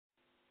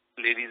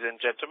Ladies and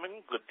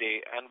gentlemen, good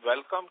day and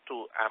welcome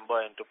to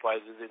Amber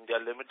Enterprises India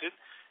Limited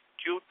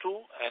Q2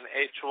 and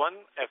H1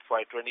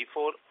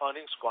 FY2024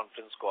 earnings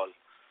conference call.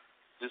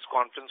 This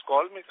conference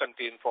call may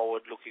contain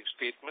forward-looking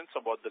statements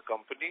about the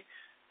company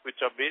which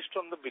are based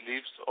on the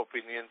beliefs,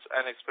 opinions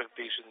and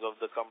expectations of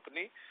the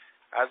company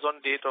as on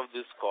date of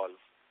this call.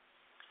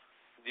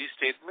 These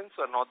statements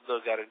are not the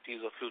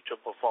guarantees of future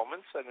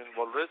performance and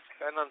involve risks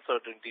and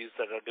uncertainties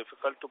that are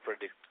difficult to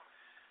predict.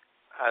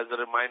 As a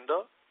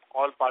reminder,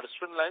 all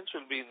participant lines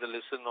will be in the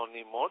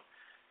listen-only mode,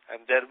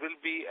 and there will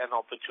be an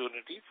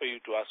opportunity for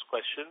you to ask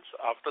questions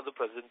after the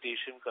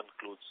presentation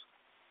concludes.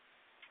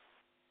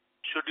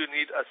 Should you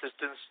need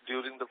assistance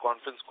during the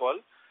conference call,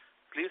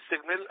 please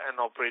signal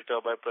an operator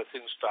by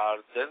pressing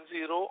star then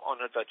 0 on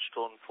a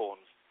touch-tone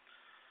phone.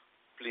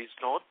 Please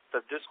note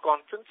that this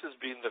conference is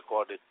being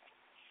recorded.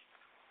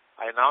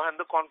 I now hand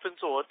the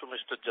conference over to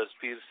Mr.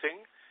 Jasbir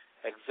Singh,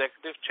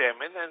 Executive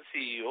Chairman and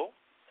CEO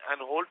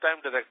and Whole-Time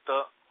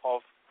Director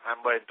of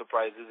Amber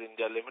Enterprises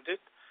India Limited.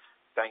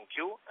 Thank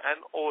you,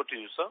 and over to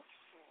you, sir.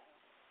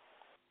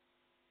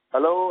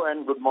 Hello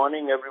and good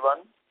morning,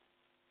 everyone.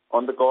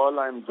 On the call,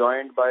 I am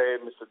joined by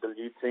Mr.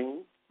 Daljit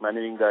Singh,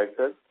 Managing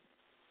Director,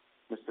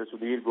 Mr.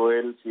 Sudhir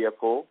Goyal,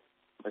 CFO,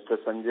 Mr.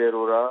 Sanjay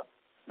Arora,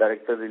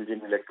 Director,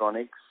 Engine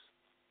Electronics,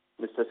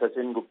 Mr.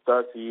 Sachin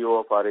Gupta, CEO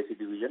of RAC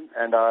Division,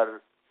 and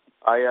our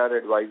IR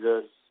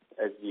advisors,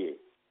 SGA.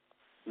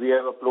 We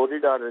have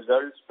uploaded our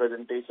results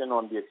presentation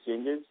on the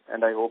exchanges,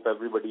 and I hope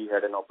everybody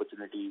had an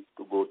opportunity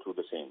to go through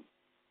the same.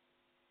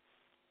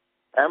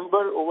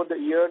 Amber, over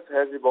the years,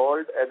 has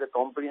evolved as a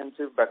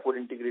comprehensive,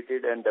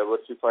 backward-integrated and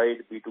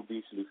diversified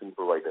B2B solution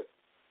provider.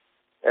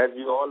 As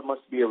you all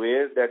must be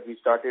aware that we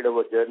started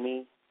our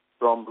journey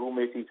from room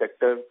AC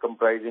sector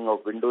comprising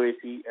of window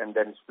AC and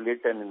then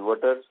split and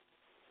inverters,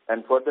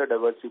 and further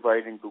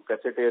diversified into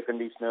cassette air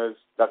conditioners,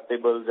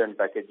 ductables and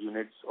package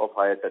units of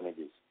higher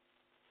tonnages.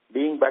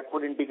 Being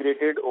backward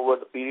integrated over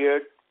the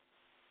period,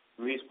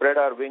 we spread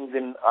our wings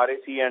in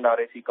RAC and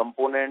RAC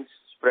components,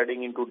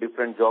 spreading into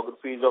different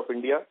geographies of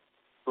India.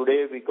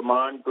 Today, we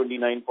command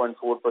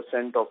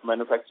 29.4% of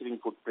manufacturing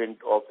footprint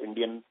of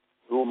Indian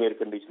room air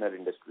conditioner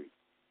industry.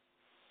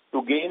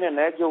 To gain an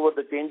edge over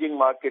the changing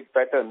market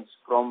patterns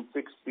from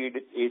fixed-speed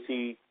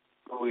AC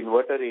to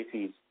inverter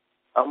ACs,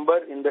 Amber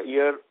in the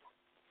year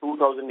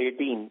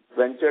 2018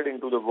 ventured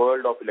into the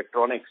world of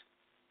electronics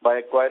by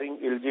acquiring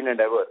Ilgin and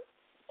Ever,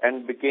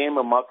 and became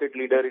a market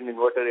leader in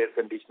inverter air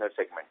conditioner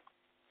segment.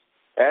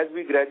 As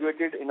we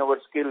graduated in our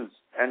skills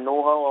and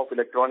know-how of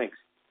electronics,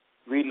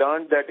 we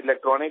learned that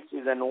electronics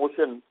is an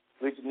ocean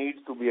which needs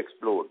to be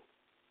explored.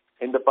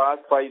 In the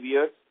past 5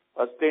 years,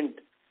 a stint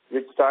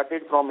which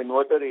started from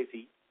inverter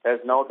AC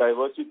has now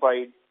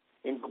diversified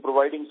into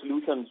providing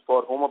solutions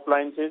for home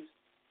appliances,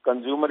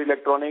 consumer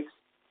electronics,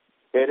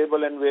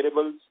 wearable and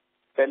wearables,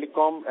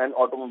 telecom and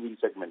automobile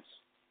segments.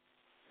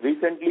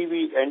 Recently,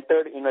 we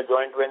entered in a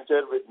joint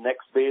venture with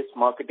Nextbase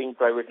Marketing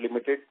Private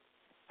Limited,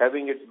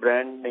 having its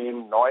brand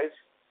name Noise,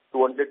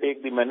 to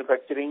undertake the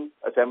manufacturing,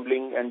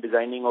 assembling and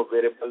designing of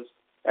wearables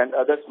and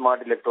other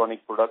smart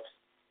electronic products,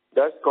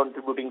 thus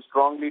contributing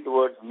strongly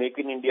towards Make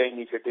in India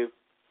initiative,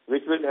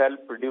 which will help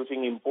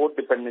reducing import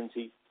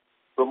dependency,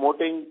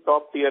 promoting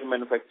top-tier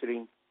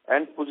manufacturing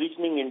and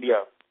positioning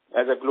India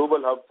as a global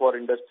hub for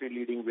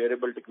industry-leading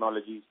wearable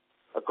technologies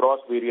across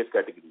various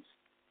categories.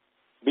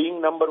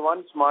 Being number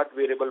one smart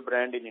wearable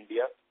brand in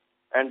India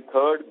and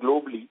third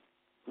globally,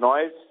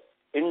 Noise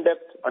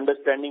in-depth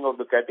understanding of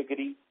the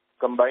category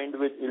combined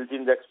with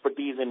Ilgin's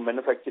expertise in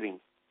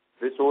manufacturing,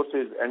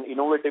 resources and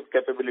innovative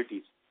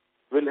capabilities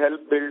will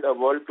help build a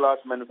world-class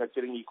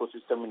manufacturing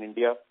ecosystem in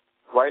India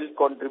while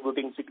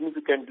contributing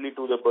significantly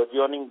to the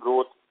burgeoning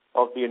growth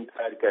of the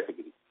entire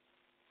category.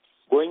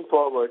 Going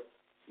forward,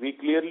 we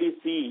clearly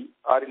see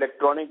our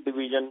electronic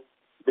division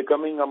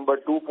becoming Amber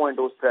 2.0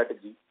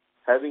 strategy,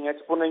 having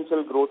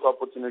exponential growth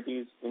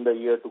opportunities in the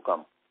year to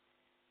come.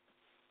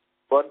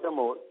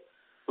 Furthermore,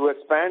 to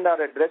expand our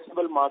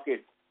addressable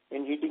market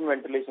in heating,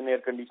 ventilation, air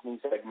conditioning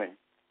segment,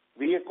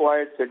 we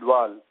acquired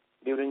Sidwal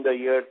during the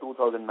year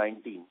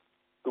 2019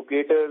 to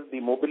cater the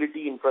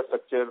mobility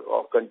infrastructure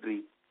of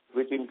country,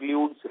 which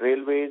includes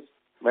railways,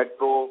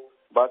 metro,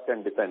 bus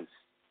and defense.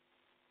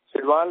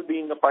 Sidwal,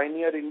 being a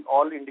pioneer in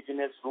all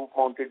indigenous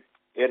roof-mounted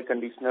air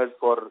conditioners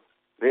for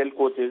rail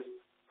coaches,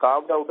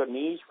 carved out a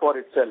niche for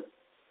itself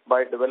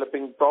by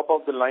developing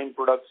top-of-the-line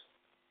products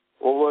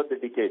over the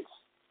decades.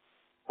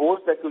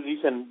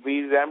 Post-acquisition,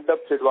 we ramped up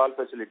Sidwal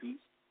facilities,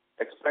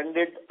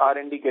 expanded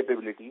R&D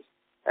capabilities,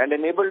 and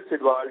enabled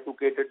Sidwal to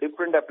cater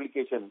different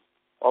applications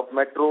of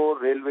metro,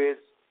 railways,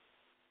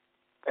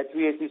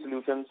 HVAC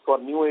solutions for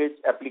new age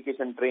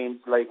application trains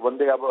like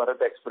Vande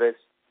Bharat Express,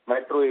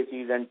 metro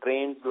ACs, and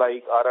trains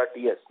like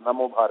RRTS,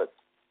 Namo Bharat.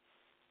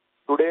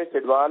 Today,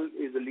 Sidwal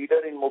is a leader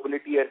in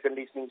mobility air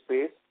conditioning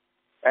space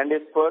and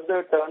is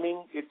further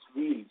turning its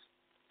wheels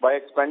by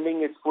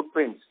expanding its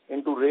footprints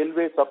into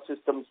railway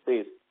subsystem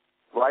space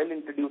while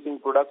introducing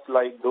products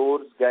like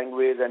doors,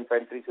 gangways and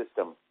pantry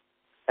systems,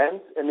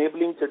 hence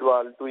enabling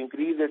Sidwal to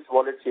increase its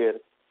wallet share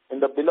in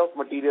the bill of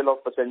material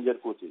of passenger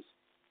coaches.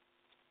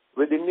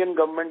 With Indian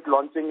government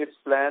launching its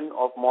plan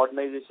of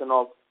modernization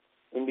of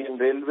Indian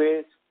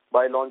Railways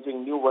by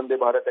launching new Vande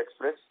Bharat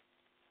Express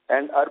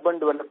and Urban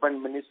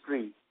Development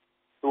Ministry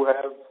to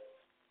have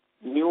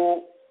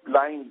new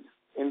lines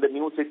in the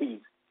new cities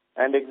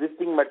and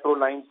existing metro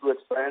lines to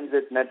expand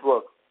its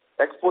network,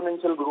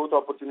 exponential growth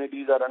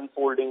opportunities are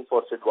unfolding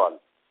for Sidwal.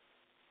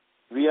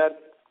 We are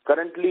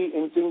currently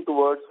inching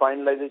towards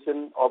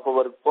finalization of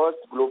our first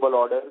global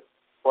order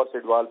for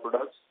Sidwal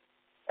products,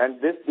 and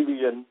this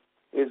division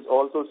is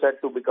also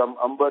set to become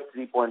Amber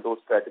 3.0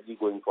 strategy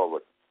going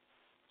forward.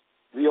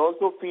 We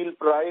also feel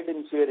pride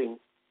in sharing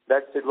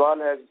that Sidwal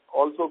has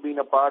also been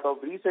a part of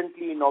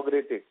recently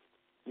inaugurated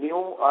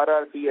new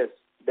RRTS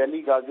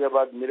Delhi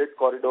Ghaziabad Meerut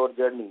corridor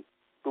journey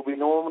to be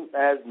known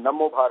as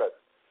Namo Bharat,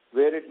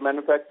 where it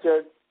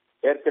manufactured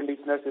air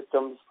conditioner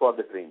systems for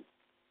the train.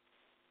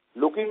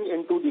 Looking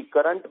into the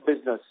current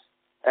business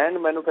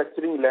and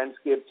manufacturing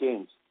landscape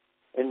change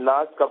in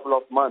last couple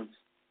of months,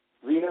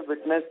 we have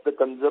witnessed the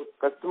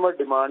customer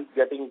demand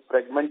getting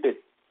fragmented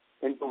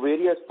into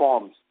various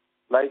forms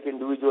like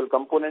individual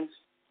components,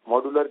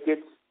 modular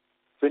kits,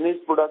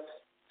 finished products,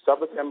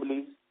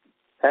 sub-assemblies.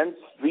 Hence,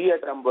 we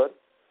at Amber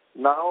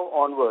now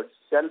onwards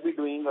shall be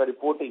doing a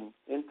reporting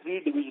in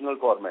 3 divisional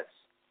formats.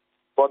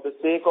 For the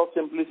sake of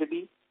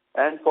simplicity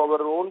and for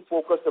our own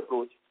focused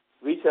approach,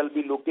 we shall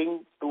be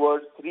looking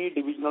towards 3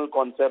 divisional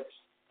concepts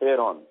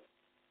hereon.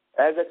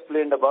 As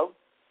explained above,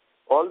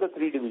 all the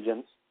 3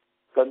 divisions,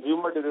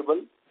 consumer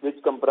durable,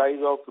 which comprise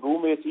of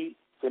room AC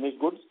finished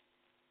goods,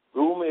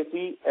 room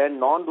AC and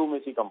non-room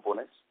AC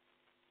components.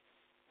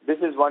 This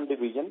is one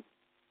division.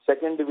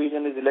 Second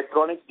division is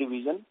electronics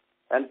division,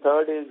 and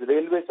third is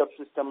railway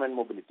subsystem and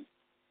mobility.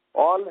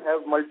 All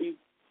have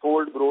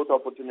multi-fold growth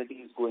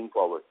opportunities going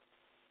forward.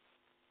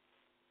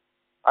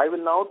 I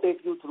will now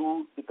take you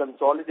through the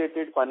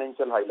consolidated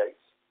financial highlights.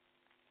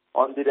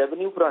 On the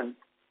revenue front,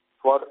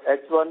 for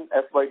H1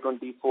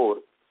 FY24,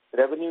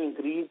 revenue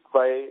increased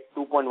by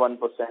 2.1%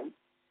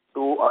 to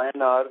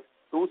INR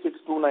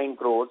 2629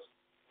 crores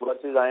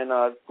versus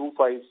INR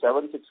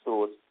 2576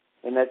 crores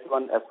in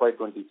H1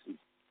 FY23.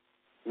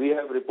 We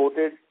have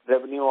reported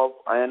revenue of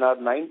INR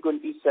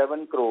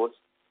 927 crores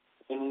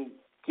in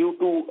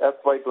Q2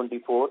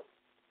 FY24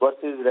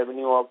 versus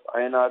revenue of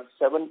INR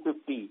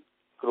 750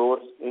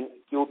 crores in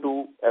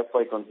Q2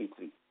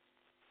 FY23.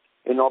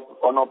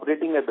 On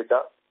operating EBITDA,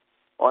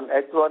 on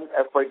H1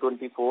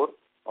 FY24,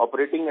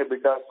 operating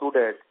EBITDA stood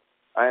at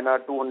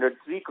INR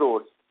 203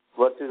 crores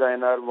versus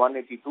INR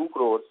 182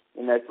 crores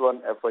in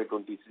H1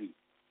 FY23,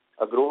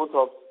 a growth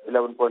of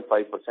 11.5%.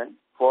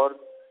 For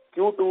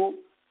Q2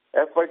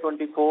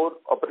 FY24,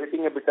 operating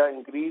EBITDA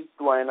increased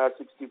to INR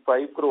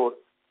 65 crores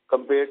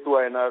compared to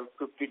INR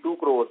 52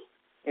 crores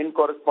in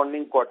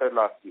corresponding quarter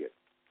last year.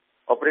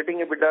 Operating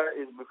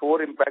EBITDA is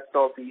before impact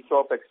of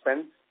ESOP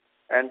expense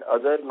and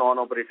other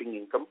non-operating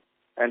income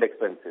and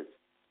expenses.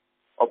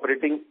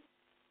 Operating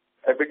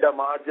EBITDA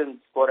margins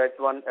for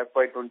H1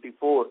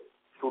 FY24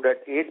 stood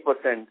at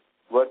 8%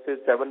 versus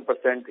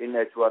 7% in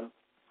H1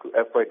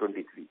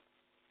 FY23.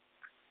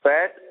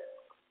 PAT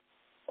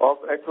of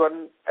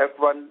H1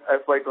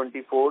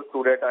 FY24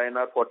 stood at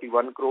INR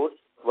 41 crores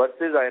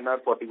versus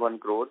INR 41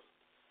 crores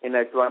in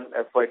H1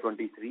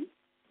 FY23.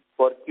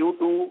 For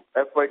Q2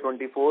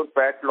 FY24,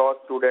 PAT loss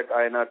stood at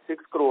INR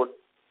 6 crores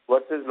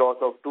versus loss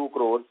of 2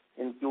 crores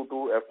in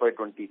Q2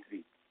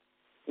 FY23.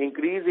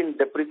 Increase in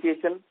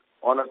depreciation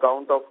on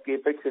account of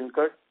capex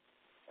incurred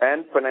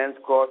and finance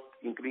cost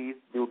increase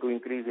due to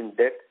increase in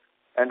debt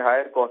and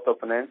higher cost of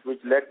finance, which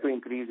led to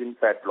increase in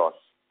PAT loss.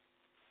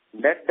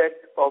 Net debt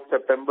of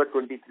September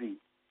 23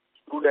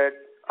 stood at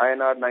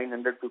INR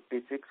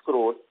 956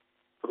 crores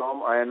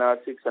from INR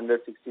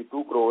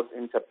 662 crores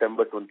in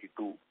September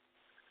 22.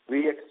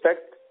 We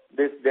expect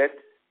this debt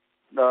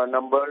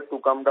number to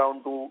come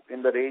down to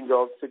in the range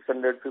of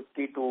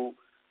 650 to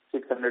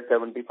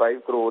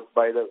 675 crores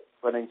by the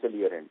financial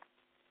year end.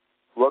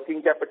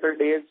 Working capital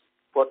days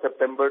for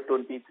September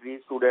 23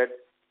 stood at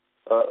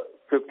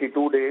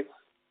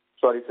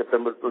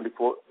September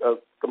 24,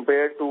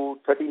 compared to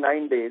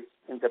 39 days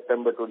in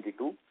September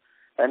 22.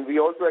 And we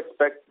also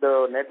expect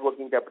the net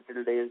working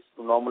capital days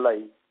to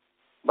normalize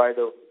by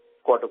the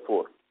quarter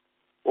 4.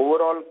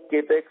 Overall,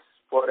 capex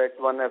for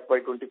H1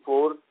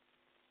 FY24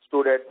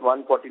 stood at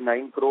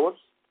 149 crores,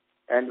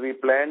 and we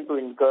plan to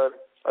incur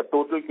a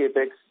total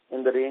capex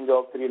in the range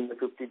of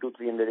 350 to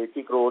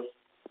 380 crores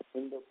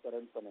in the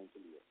current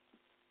financial year.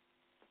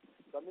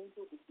 Coming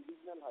to the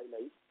divisional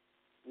highlights,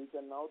 we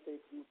can now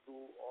take you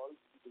through all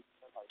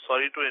divisional highlights.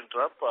 Sorry to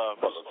interrupt,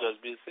 Mr.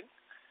 Jasbir Singh.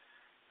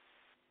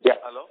 Yeah.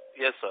 Hello?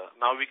 Yes, sir.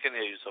 Now we can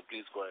hear you, sir.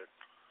 Please go ahead.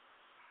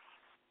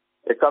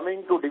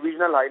 Coming to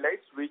divisional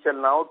highlights, we shall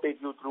now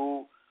take you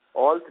through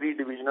all 3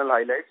 divisional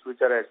highlights,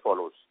 which are as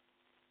follows.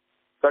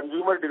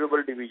 Consumer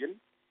Durable Division.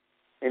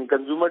 In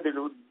Consumer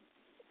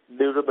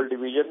Durable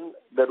Division,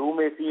 the room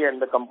AC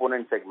and the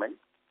component segment.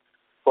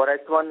 For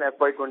H1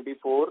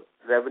 FY24,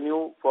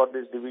 revenue for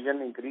this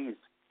division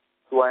increased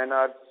to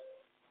INR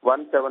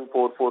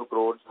 1744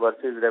 crores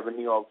versus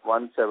revenue of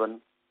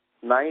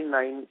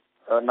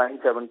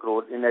 179997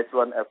 crores in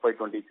H1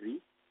 FY23.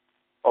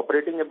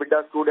 Operating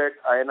EBITDA stood at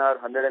INR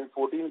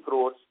 114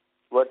 crores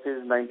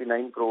versus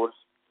 99 crores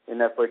in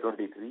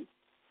FY23.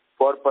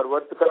 For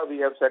Parvartika, we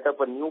have set up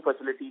a new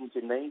facility in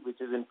Chennai, which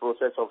is in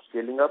process of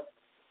scaling up.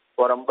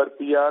 For Amber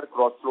PR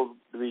cross-flow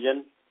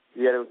division,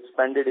 we have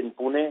expanded in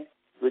Pune,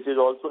 which is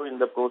also in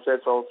the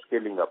process of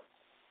scaling up.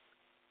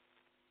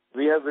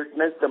 We have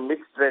witnessed a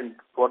mixed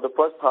trend for the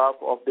first half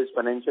of this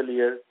financial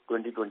year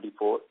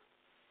 2024.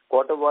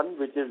 Quarter 1,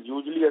 which is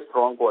usually a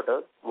strong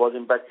quarter, was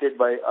impacted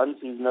by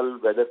unseasonal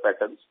weather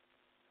patterns,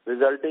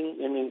 resulting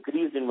in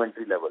increased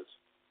inventory levels.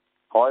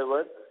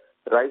 However,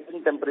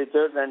 rising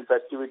temperatures and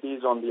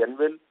festivities on the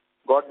anvil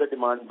got the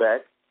demand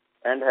back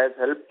and has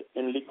helped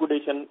in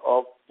liquidation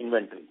of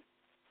inventory,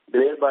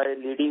 thereby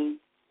leading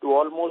to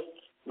almost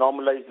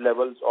normalized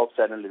levels of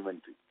channel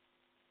inventory.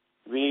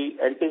 We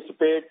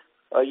anticipate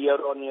a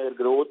year-on-year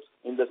growth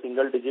in the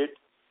single digit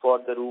for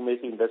the room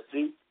AC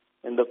industry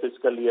in the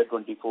fiscal year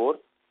 24,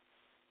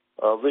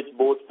 which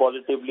bodes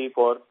positively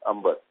for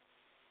Amber.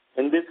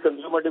 In this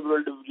consumer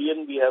durable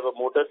division, we have a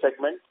motor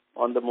segment.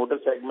 On the motor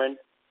segment,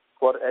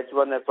 for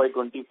H1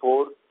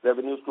 FY24,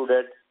 revenue stood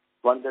at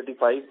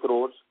 135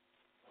 crores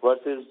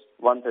versus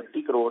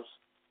 130 crores.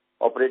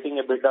 Operating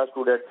EBITDA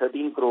stood at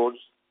 13 crores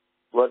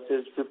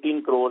versus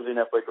 15 crores in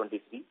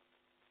FY23.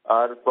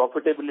 Our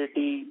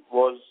profitability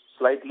was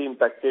slightly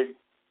impacted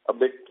a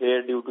bit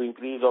here due to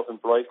increase of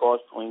employee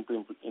costs owing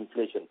to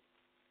inflation.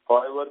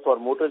 However, for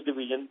motors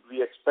division,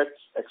 we expect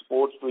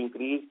exports to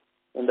increase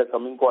in the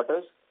coming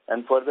quarters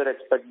and further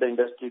expect the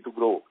industry to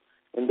grow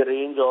in the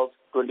range of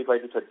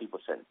 25 to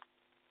 30%.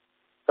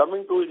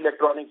 Coming to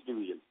electronics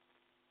division.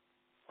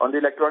 On the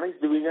electronics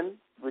division,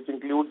 which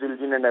includes IL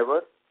JIN and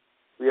Ever,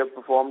 we have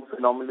performed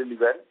phenomenally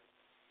well.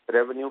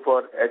 Revenue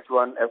for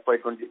H1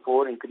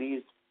 FY24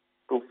 increased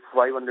to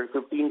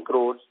 515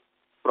 crores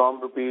from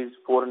rupees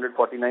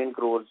 449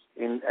 crores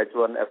in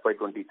H1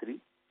 FY23.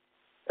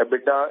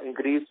 EBITDA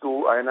increased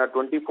to INR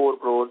 24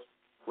 crores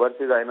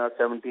versus INR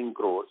 17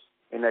 crores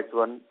in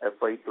H1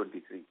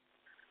 FY23.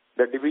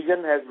 The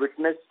division has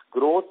witnessed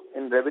growth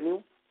in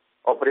revenue,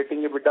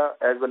 operating EBITDA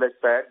as well as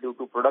PAT due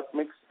to product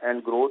mix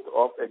and growth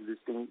of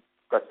existing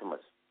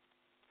customers.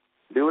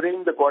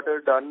 During the quarter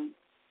done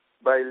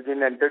by IL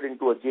JIN entered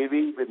into a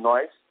JV with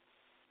Noise.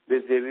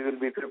 This JV will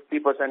be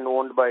 50%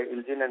 owned by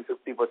IL JIN and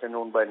 50%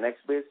 owned by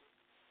Nextbase,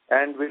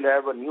 and will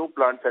have a new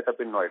plant set up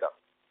in Noida.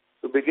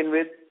 To begin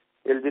with,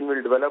 IL JIN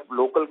will develop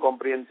local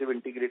comprehensive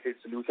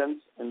integrated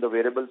solutions in the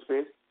wearable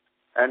space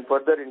and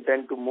further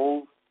intend to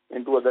move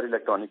into other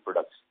electronic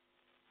products.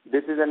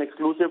 This is an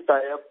exclusive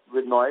tie-up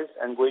with Noise,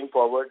 and going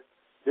forward,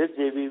 this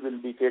JV will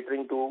be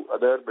catering to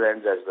other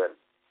brands as well.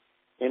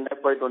 In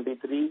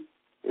FY23,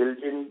 IL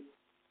JIN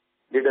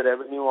did a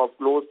revenue of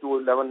close to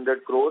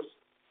 1100 crores,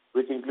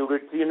 which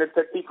included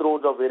 330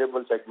 crores of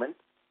wearable segment.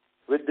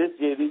 With this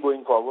JV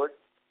going forward,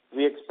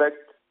 we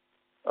expect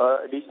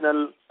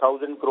additional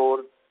 1,000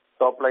 crore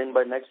top line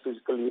by next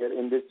fiscal year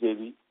in this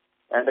JV,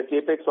 and a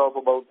capex of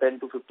about 10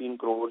 to 15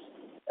 crores,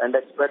 and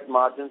expect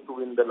margins to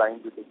be in the line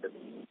with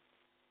industry.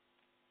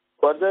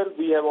 Further,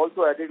 we have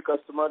also added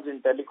customers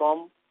in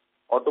telecom,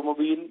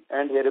 automobile,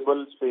 and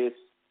wearable space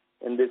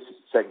in this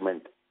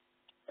segment.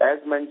 As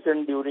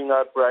mentioned during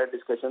our prior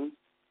discussion,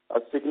 a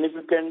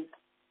significant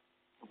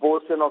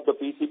portion of the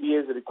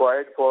PCBAs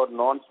required for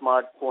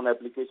non-smartphone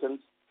applications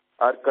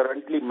are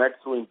currently met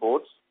through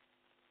imports.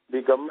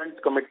 The government's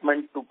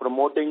commitment to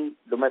promoting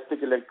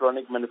domestic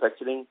electronic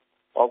manufacturing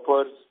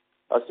offers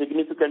a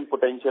significant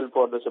potential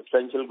for the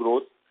substantial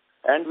growth,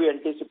 and we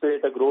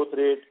anticipate a growth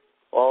rate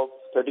of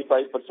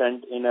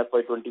 35% in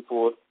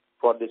FY24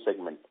 for this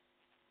segment.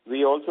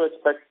 We also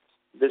expect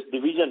this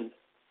division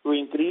to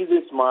increase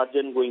its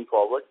margin going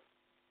forward.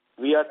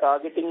 We are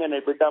targeting an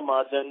EBITDA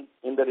margin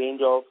in the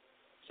range of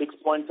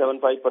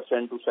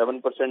 6.75% to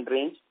 7%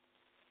 range,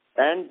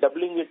 and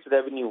doubling its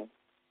revenue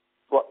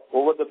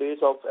over the base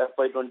of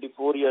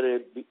FY24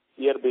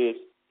 year base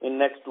in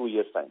next 2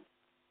 years' time.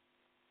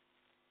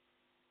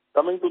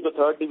 Coming to the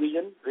third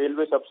division,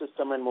 Railway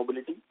Subsystem and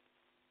Mobility.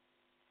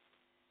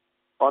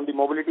 On the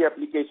mobility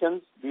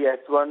applications, the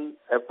H1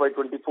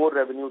 FY24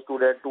 revenue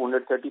stood at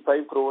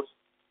 235 crores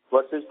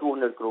versus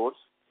 200 crores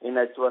in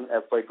H1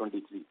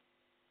 FY23.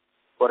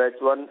 For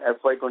H1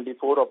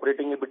 FY24,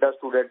 operating EBITDA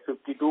stood at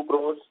 52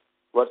 crores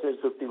versus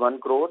 51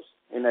 crores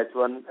in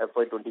H1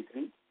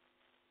 FY23.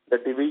 The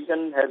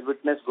division has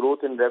witnessed growth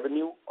in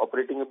revenue,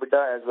 operating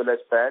EBITDA as well as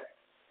PAT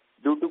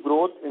due to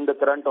growth in the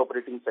current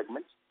operating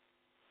segments.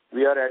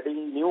 We are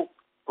adding new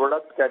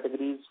product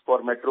categories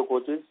for metro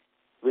coaches,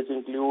 which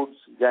includes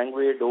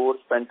gangway, doors,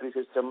 pantry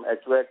system,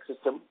 HVAC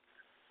system.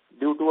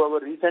 Due to our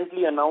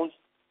recently announced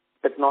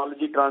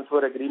technology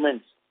transfer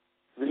agreements,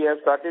 we have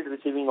started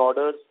receiving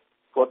orders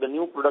for the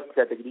new product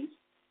categories,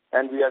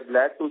 and we are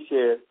glad to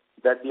share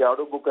that the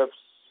order book of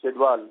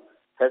Sidwal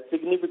has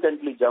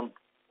significantly jumped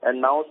and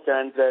now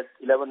stands at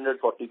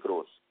 1140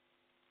 crores.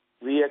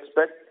 We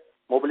expect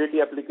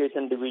mobility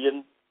application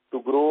division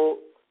to grow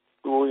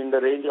to in the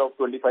range of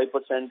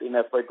 25% in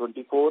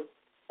FY24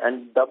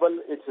 and double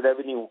its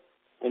revenue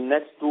in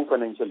next 2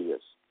 financial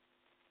years.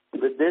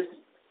 With this,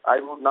 I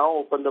would now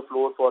open the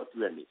floor for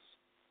Q&As.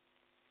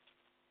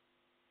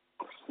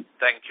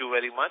 Thank you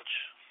very much.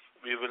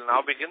 We will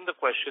now begin the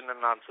question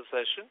and answer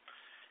session.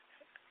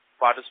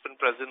 Participant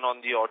present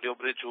on the audio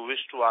bridge who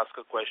wish to ask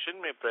a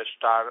question may press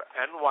star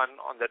and 1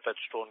 on their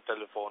touchtone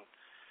telephone.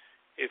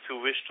 If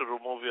you wish to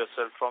remove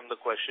yourself from the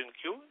question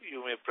queue,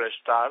 you may press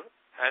star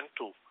and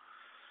 2.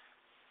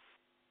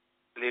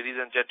 Ladies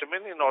and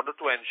gentlemen, in order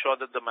to ensure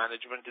that the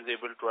management is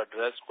able to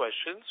address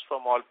questions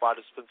from all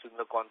participants in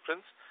the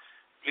conference,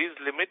 please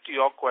limit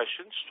your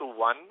questions to 1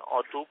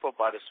 or 2 per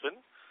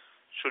participant.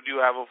 Should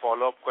you have a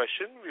follow-up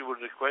question, we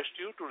would request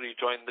you to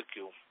rejoin the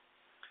queue.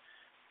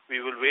 We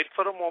will wait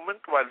for a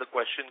moment while the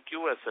question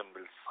queue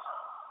assembles.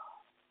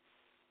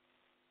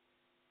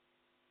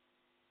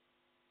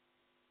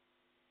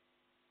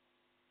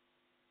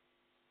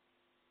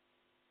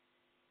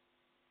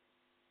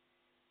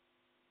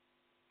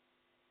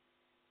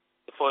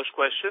 The first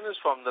question is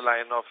from the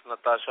line of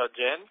Natasha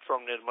Jain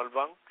from Nirmal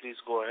Bang. Please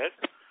go ahead.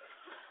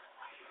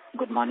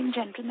 Good morning,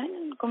 gentlemen,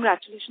 and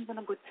congratulations on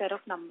a good set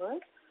of numbers.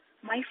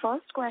 My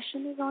first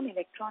question is on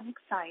electronic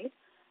side.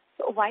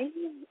 So while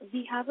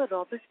we have a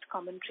robust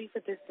commentary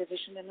for this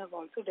division and have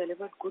also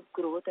delivered good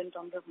growth in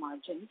terms of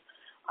margins,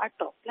 our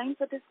top line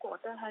for this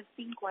quarter has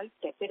been quite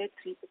tepid at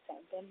 3%,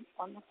 and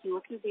on a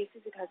QOQ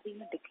basis, it has been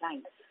a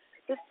decline.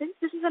 So since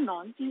this is a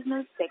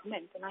non-seasonal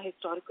segment and our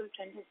historical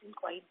trend has been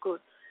quite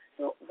good,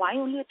 so why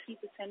only a 3%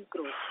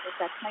 growth? So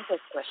that's my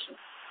first question.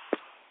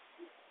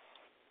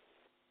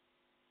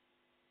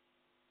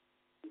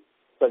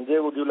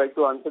 Sanjay, would you like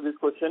to answer this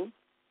question?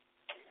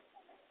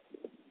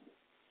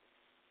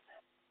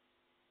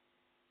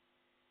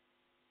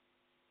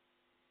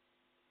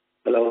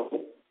 Hello,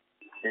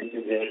 can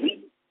you hear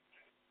me?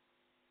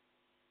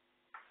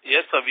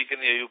 Yes, sir, we can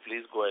hear you.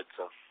 Please go ahead,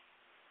 sir.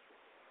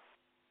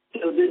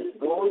 So this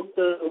growth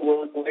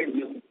was quite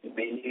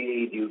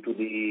mainly due to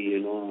the,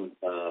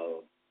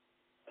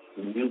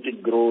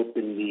 muted growth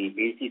in the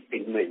AC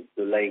segment.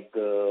 So like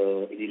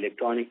in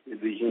electronics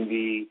division,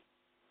 we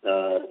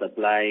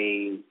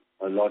supply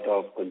a lot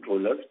of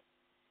controllers,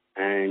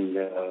 and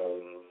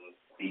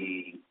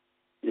the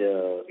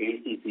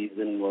AC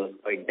season was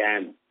quite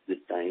damp this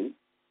time,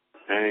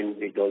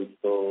 and it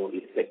also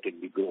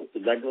affected the growth. So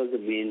that was the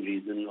main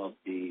reason of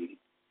the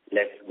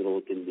less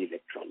growth in the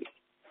electronics.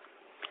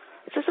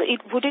 So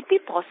would it be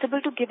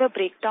possible to give a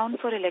breakdown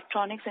for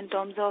electronics in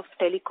terms of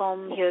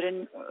telecom,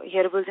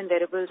 hearables and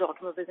wearables,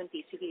 automobiles and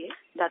PCBA?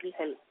 That will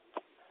help.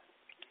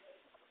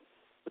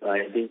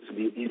 I think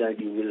that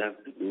you will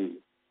have to do.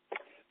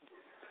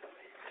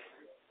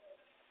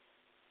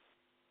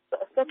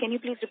 Sir, can you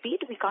please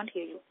repeat? We can't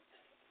hear you.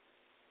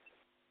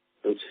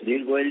 So,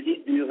 Sudhir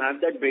Goyalji, do you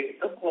have that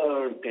breakup,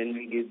 or can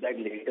we give that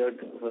later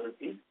to her,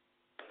 please?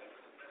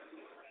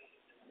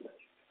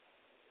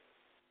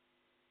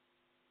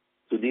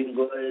 Sudhir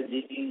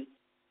Goyalji.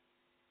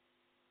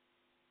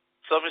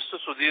 Sir, Mr.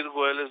 Sudhir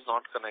Goyal is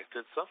not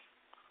connected, sir.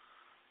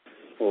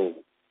 Oh.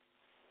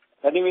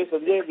 Anyway,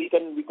 Sanjay, we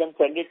can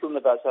send it to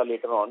Natasha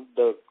later on,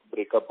 the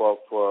breakup of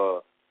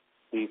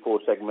the 4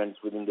 segments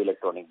within the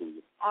electronic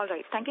division. All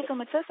right. Thank you so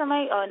much, sir. So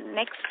my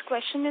next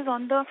question is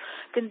on the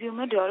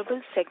consumer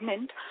durable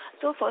segment.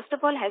 So first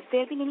of all, has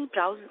there been any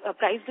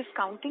price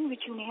discounting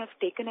which you may have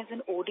taken as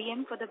an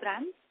ODM for the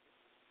brand?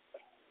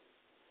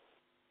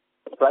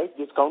 Price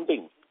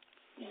discounting?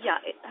 Yeah.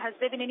 Has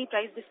there been any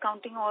price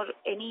discounting or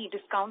any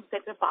discounts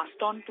that were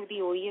passed on to the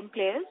OEM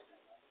players?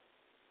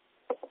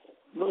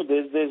 No,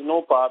 there's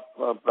no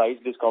price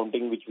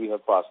discounting which we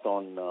have passed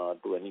on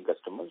to any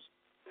customers.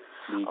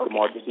 The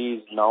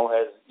commodities now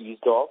has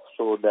eased off,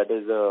 so that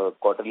is a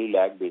quarterly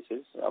lag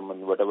basis. I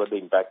mean, whatever the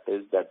impact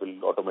is, that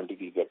will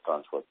automatically get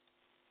transferred.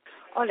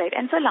 All right.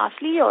 And so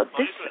lastly,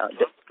 Ms.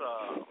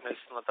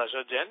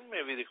 Natasha Jain,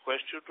 may we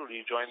request you to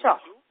rejoin the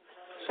queue?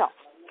 Sure.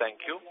 Thank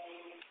you.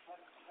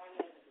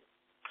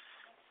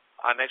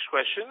 Our next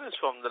question is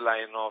from the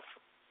line of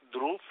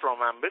Dhruv from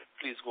Ambit.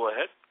 Please go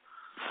ahead.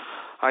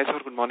 Hi,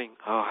 sir. Good morning.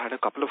 I had a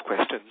couple of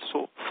questions.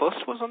 So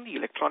first was on the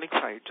electronic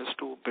side, just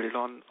to build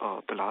on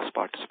the last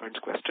participant's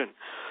question.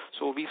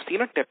 So we've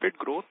seen a tepid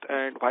growth,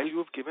 and while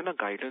you've given a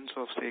guidance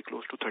of, say,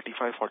 close to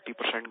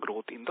 35-40%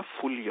 growth in the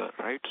full year,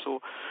 right?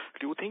 So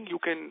do you think you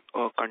can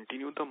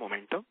continue the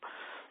momentum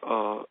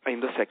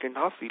in the second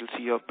half? We'll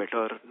see a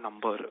better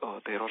number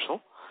there or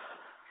so?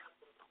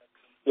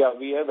 Yeah,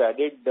 we have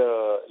added,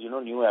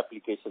 new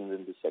applications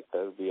in this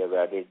sector. We have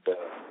added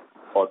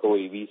auto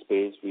EV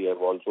space. We have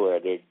also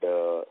added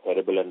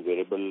hearable and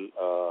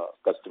wearable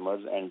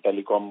customers, and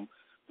telecom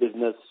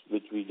business,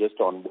 which we just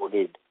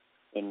onboarded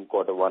in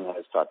Q1,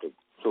 has started.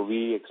 So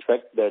we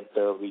expect that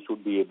we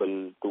should be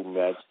able to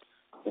match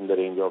in the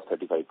range of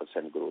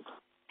 35% growth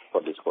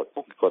for this quarter,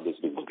 for this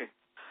division. Okay.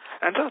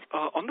 And sir,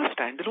 on the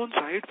standalone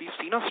side, we've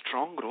seen a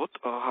strong growth.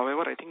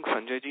 However, I think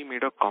Sanjay ji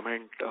made a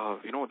comment,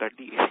 that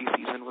the AC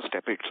season was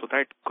tepid. So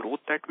that growth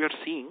that we are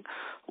seeing,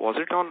 was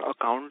it on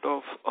account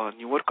of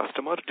newer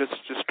customer? Just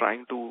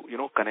trying to,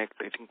 connect.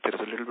 I think there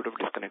is a little bit of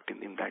disconnect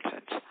in that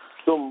sense.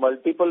 So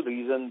multiple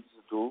reasons,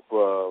 Dhruv.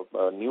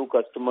 New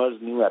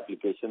customers, new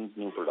applications,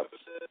 new products.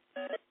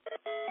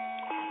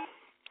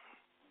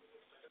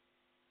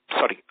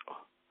 Sorry.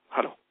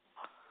 Hello.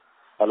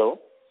 Hello?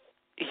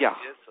 Yeah.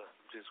 Yes, sir.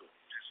 Please go.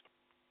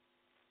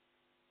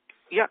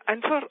 Yeah,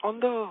 and sir, on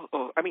the,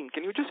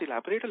 can you just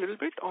elaborate a little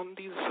bit on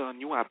these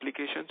new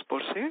applications per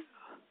se?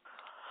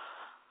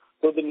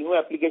 So the new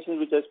applications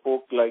which I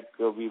spoke,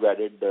 we've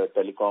added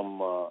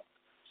telecom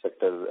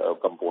sector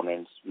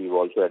components. We've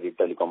also added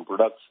telecom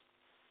products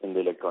in the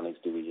electronics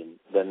division.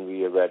 Then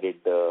we have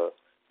added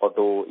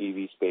auto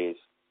EV space.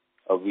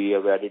 We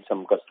have added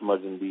some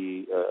customers in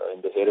the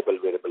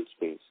wearable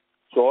space.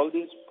 So all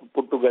these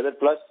put together,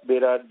 plus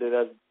there are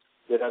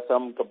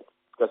some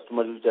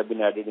customers which have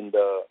been added in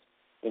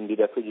the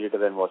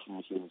refrigerator and washing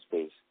machine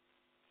space.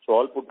 So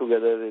all put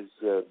together is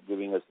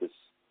giving us this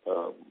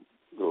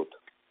growth.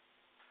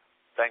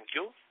 Thank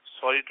you.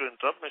 Sorry to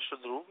interrupt, Mr.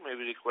 Dhruv. May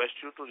we request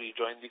you to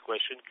rejoin the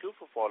question queue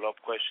for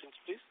follow-up questions,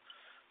 please?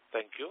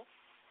 Thank you.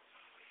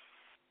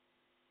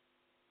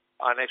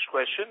 Our next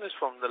question is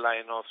from the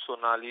line of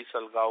Sonali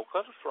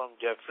Salgaonkar from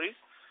Jefferies.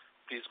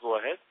 Please go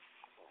ahead.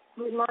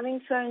 Good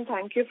morning, sir, and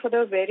thank you for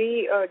the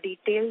very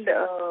detailed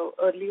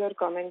earlier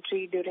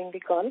commentary during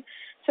the call.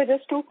 So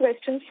just two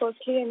questions.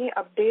 Firstly, any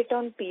update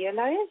on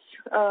PLIs,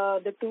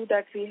 the two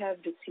that we have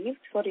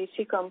received for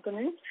AC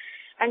components?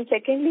 And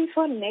secondly,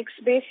 for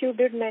next base, you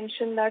did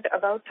mention that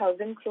about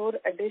 1,000 crore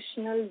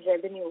additional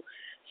revenue.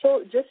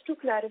 So just to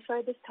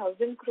clarify, this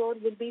 1,000 crore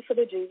will be for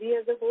the JV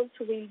as a whole,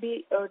 so we'll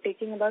be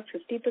taking about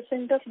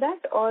 50% of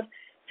that, or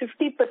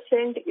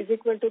 50% is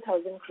equal to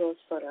 1,000 crores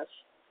for us?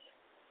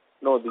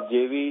 No, the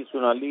JV,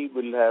 Sonali,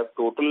 will have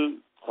total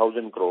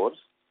 1,000 crores.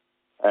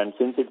 And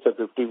since it's a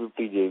 50-50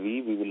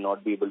 JV, we will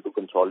not be able to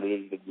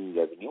consolidate it in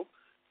revenue.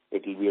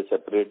 It will be a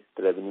separate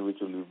revenue which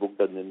will be booked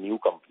as a new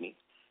company.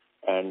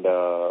 And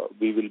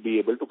we will be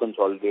able to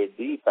consolidate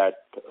the PAT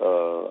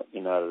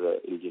in our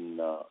engine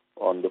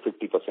on the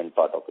 50%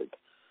 part of it.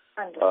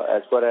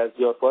 As far as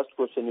your first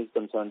question is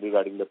concerned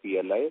regarding the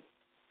PLI,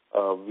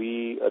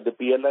 we are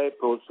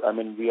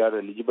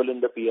eligible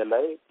in the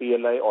PLI.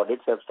 PLI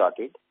audits have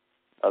started.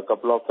 A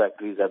couple of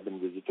factories have been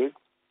visited,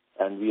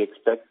 and we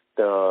expect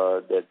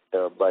that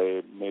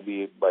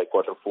by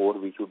quarter 4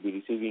 we should be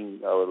receiving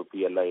our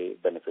PLI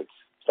benefits.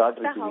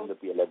 The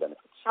PLI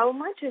benefits. How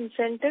much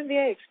incentive we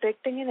are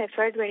expecting in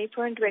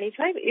FY24 and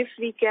 25, if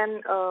we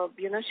can,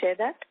 share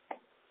that?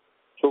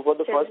 So for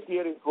the first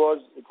year, it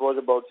was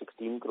about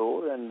 16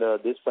 crore, and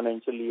this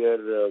financial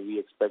year we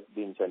expect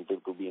the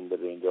incentive to be in the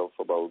range of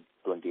about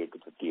 28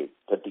 to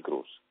 30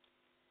 crores.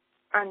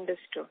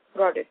 Understood.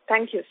 Got it.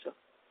 Thank you, sir.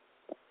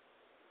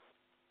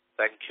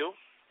 Thank you.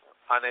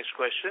 Our next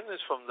question is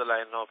from the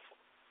line of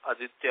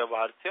Aditya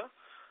Bhartia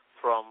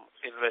from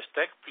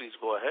Investec. Please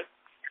go ahead.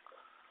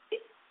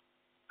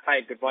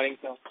 Hi, good morning,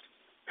 sir.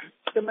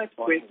 So my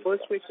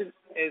first question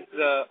is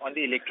on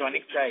the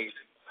electronic side.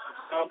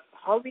 How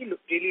are we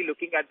really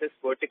looking at this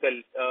vertical?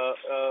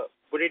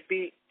 Would it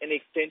be an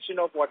extension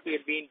of what we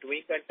have been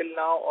doing until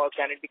now, or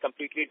can it be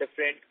completely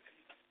different,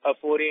 a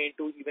foray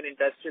into even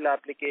industrial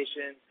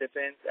applications,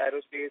 defense,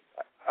 aerospace?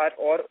 Are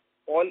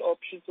all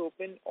options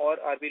open, or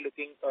are we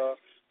looking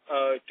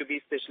to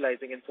be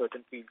specializing in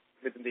certain fields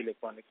within the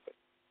electronics space?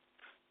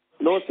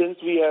 No, since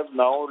we have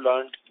now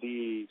learned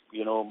the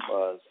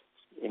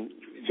in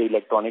the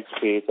electronic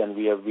space, and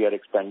we are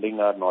expanding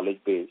our knowledge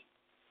base.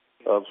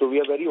 So we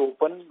are very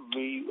open.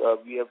 We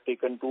have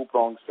taken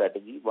two-pronged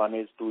strategy. One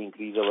is to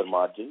increase our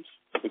margins,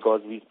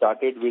 because we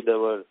started with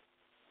our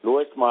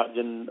lowest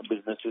margin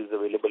businesses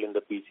available in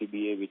the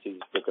PCBA, which is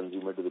the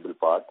consumer durable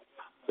part,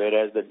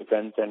 whereas the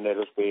defense and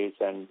aerospace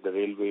and the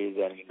railways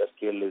and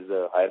industrial is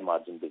higher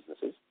margin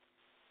businesses.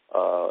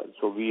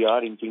 So we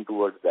are inching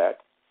towards that.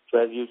 So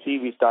as you see,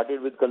 we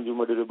started with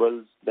consumer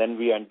durables, then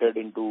we entered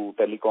into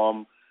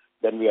telecom,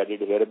 then we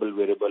added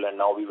wearable, and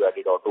now we've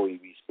added auto EV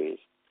space.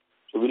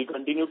 So we'll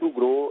continue to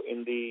grow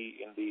in the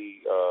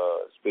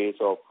space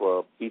of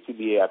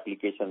PCBA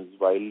applications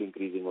while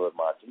increasing our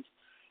margins.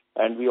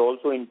 And we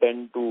also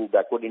intend to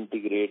backward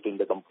integrate in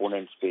the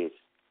component space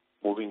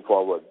moving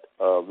forward,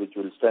 which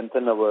will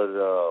strengthen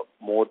our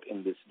moat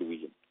in this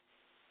division.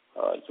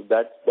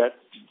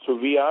 So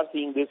we are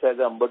seeing this as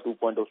a Amber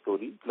 2.0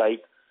 story.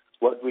 Like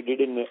what we did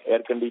in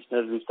air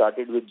conditioners, we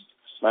started with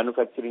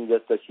manufacturing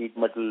just a sheet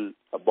metal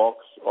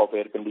box of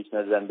air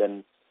conditioners, and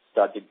then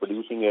started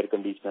producing air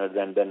conditioners,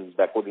 and then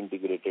backward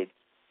integrated.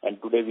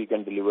 And today we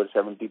can deliver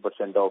 70%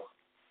 of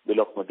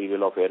bill of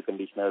material of air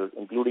conditioners,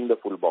 including the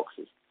full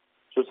boxes.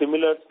 So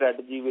similar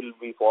strategy will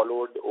be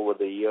followed over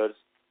the years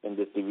in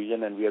this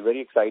division, and we are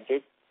very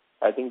excited.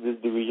 I think this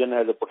division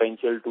has a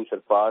potential to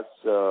surpass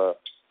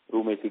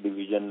room AC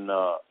division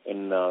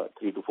in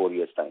 3 to 4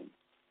 years' time.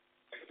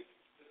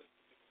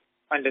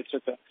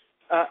 Understood, sir.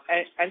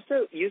 And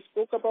so you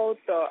spoke about,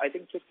 I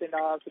think,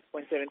 6.5%,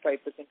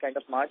 6.75% kind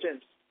of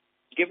margins.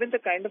 Given the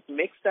kind of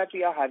mix that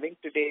we are having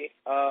today,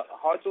 how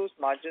are those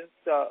margins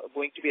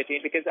going to be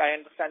attained? Because I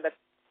understand that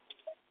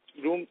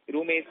room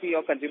AC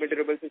or consumer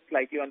durables is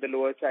slightly on the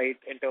lower side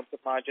in terms of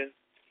margins.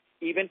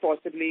 Even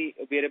possibly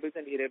wearables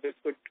and hearables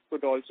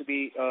could also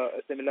be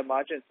similar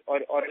margins, or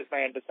is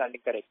my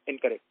understanding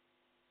incorrect?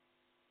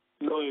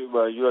 No,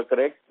 you are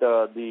correct.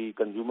 The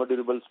consumer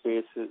durable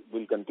space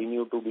will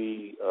continue to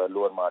be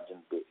lower margin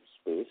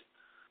space.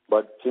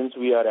 But since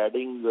we are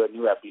adding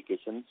new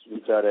applications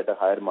which are at a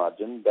higher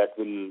margin, that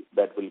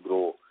will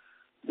grow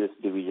this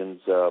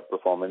division's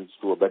performance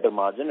to a better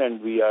margin,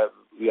 and we are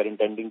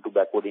intending to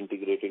backward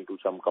integrate into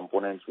some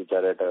components which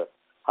are at a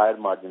higher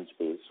margin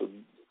space. So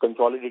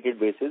consolidated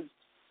basis,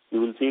 you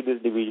will see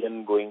this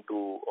division going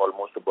to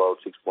almost about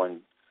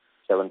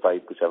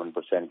 6.75 to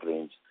 7%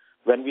 range.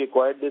 When we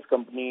acquired this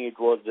company, it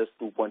was just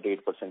 2.8%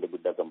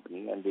 EBITDA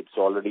company, and it's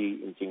already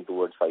inching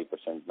towards 5%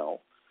 now.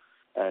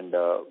 And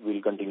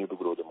we'll continue to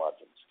grow the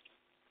margins.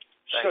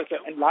 Sure,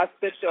 sir. And last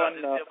bit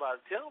on...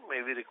 Bhartia,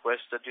 may we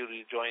request that you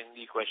rejoin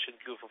the question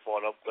queue for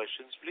follow-up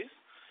questions, please?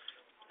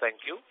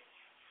 Thank you.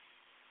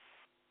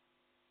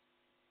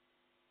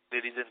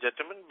 Ladies and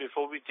gentlemen,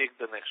 before we take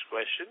the next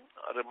question,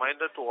 a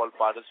reminder to all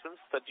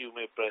participants that you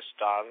may press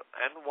star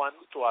and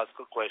 1 to ask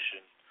a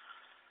question.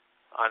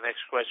 Our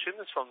next question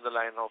is from the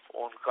line of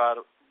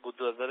Onkar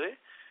Budadare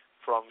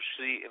from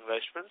Shree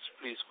Investments.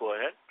 Please go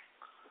ahead.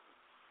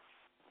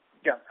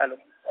 Yeah, hello.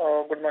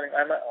 Good morning.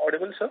 Am I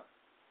audible, sir?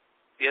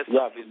 Yes.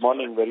 Yeah, good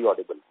morning. Very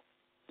audible.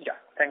 Yeah,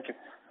 thank you.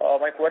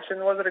 My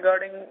question was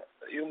regarding,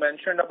 you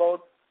mentioned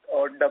about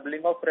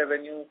doubling of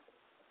revenue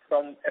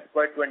from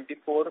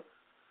FY24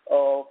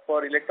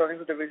 for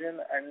electronics division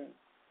and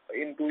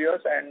in 2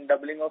 years, and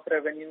doubling of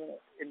revenue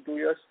in 2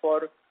 years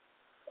for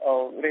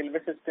railway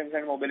systems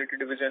and mobility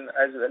division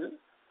as well.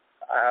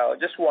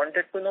 Just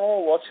wanted to know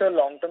what's your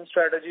long-term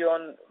strategy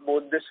on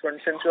both this one,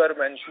 since you are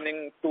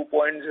mentioning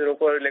 2.0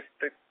 for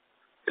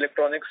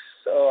electronics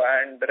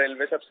and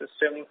railway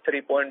subsystem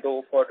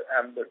 3.0 for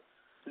Amber.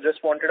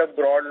 Just wanted a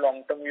broad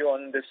long-term view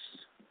on this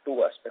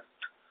two aspects.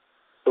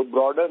 So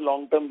broader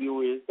long-term view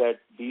is that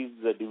these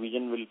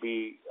division will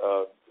be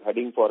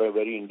heading for a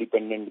very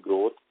independent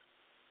growth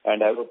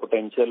and have a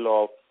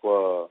potential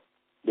of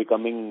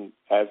becoming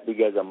as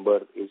big as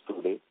Amber is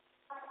today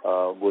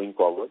going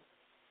forward.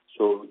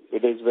 So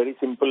it is very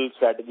simple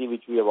strategy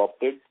which we have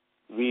opted.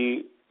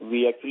 We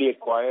actually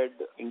acquired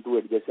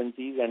into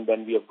adjacencies, and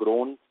then we have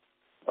grown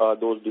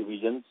those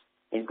divisions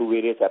into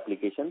various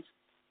applications.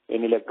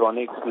 In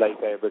electronics, like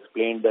I have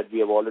explained, that we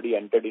have already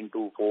entered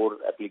into 4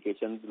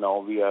 applications. Now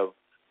we are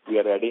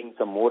adding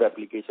some more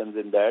applications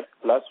in that.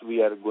 Plus,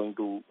 we are going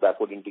to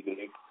backward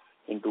integrate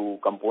into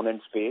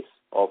component space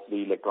of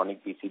the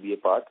electronic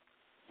PCBA part,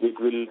 which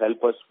will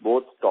help us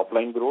both top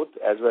line growth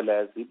as well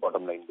as the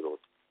bottom line growth.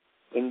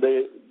 In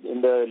the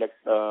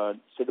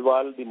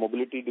Sidwal, the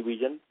mobility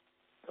division,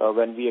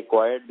 when we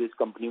acquired this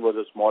company was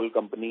a small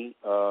company,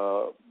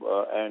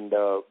 and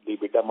the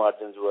EBITDA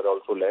margins were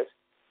also less.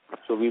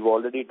 So we've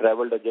already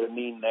traveled a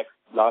journey in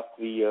last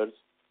 3 years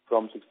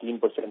from 16%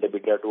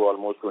 EBITDA to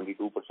almost 22%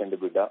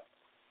 EBITDA,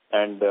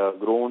 and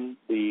grown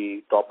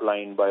the top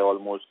line by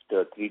almost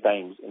 3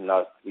 times in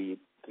last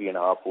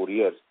 3.5, 4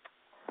 years.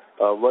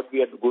 What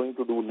we are going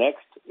to do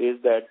next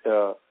is that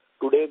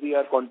today we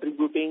are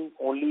contributing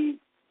only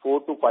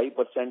 4 to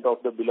 5% of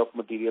the bill of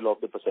material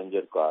of the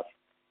passenger car.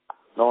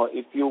 Now,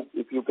 if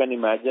you can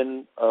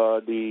imagine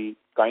the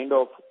kind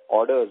of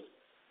orders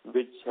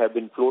which have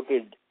been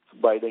floated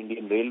by the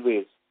Indian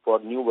Railways for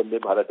new Vande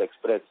Bharat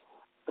Express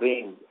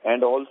trains,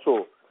 and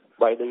also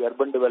by the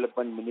Urban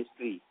Development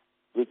Ministry,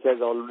 which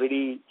has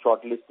already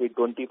shortlisted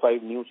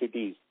 25 new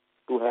cities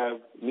to have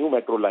new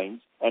metro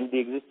lines, and the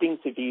existing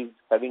cities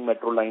having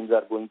metro lines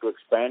are going to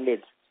expand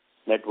its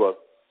network.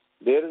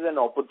 There is an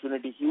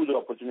opportunity, huge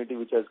opportunity,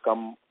 which has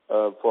come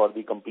for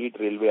the complete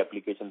railway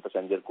application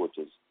passenger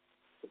coaches,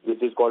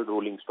 which is called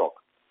rolling stock.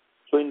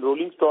 So in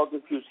rolling stock,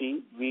 if you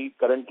see, we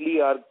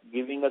currently are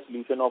giving a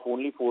solution of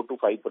only 4 to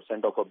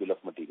 5% of our bill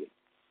of material.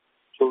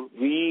 So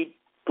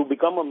to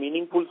become a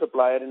meaningful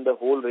supplier in the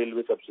whole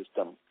railway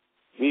subsystem,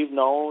 we've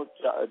now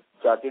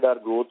charted our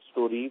growth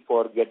story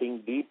for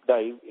getting deep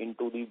dive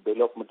into the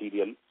bill of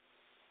material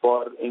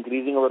for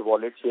increasing our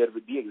wallet share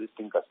with the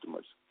existing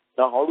customers.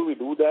 Now, how do we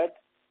do that?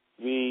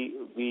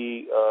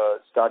 We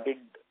started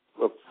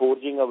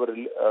forging our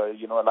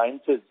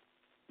alliances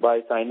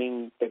by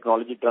signing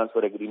technology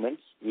transfer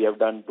agreements. We have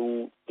done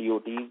 2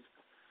 TOTs,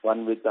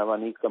 one with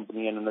Taiwanese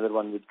company and another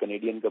one with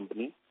Canadian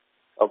company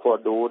for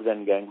doors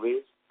and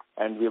gangways,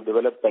 and we have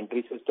developed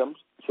pantry systems.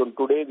 So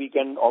today we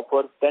can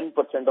offer 10%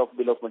 of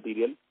bill of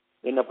material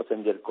in a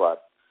passenger car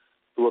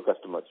to a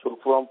customer. So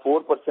from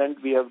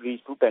 4% we have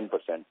reached to 10%.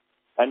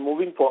 And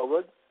moving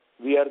forward,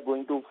 we are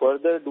going to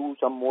further do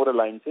some more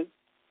alliances,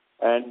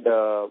 and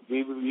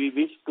we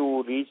wish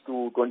to reach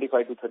to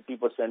 25 to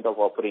 30% of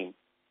offering,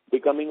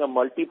 becoming a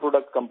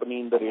multi-product company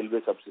in the railway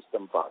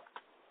subsystem part.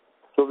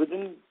 So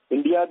within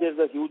India, there's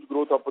a huge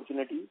growth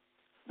opportunity.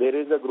 there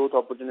is a growth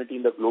opportunity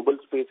in the global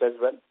space as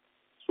well.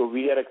 So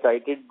we are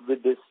excited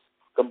with this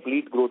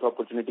complete growth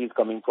opportunities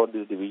coming for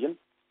this division.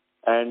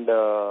 And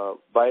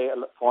by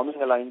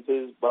forming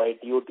alliances, by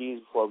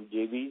TOTs for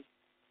JVs,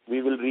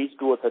 we will reach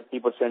to a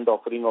 30%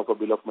 offering of a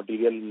bill of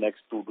material in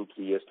next 2 to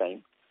 3 years'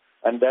 time.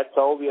 And that's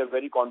how we are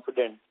very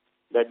confident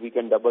that we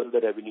can double the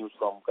revenues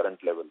from current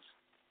levels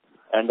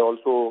and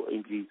also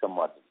increase some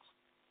margins.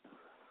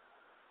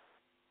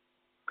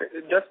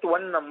 Okay, just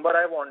one number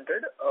I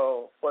wanted.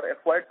 For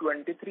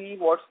FY23,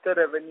 what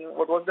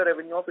was the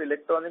revenue of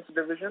electronics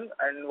division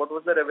and what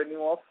was the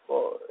revenue of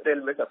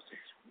railway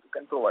subsystems? You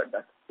can provide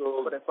that.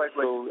 So for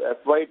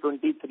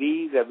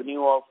FY23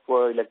 revenue of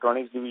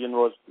electronics division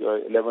was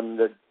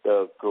 1100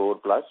 crore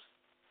plus,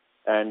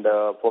 and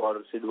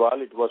for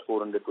Sidwal it was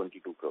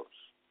 422 crores.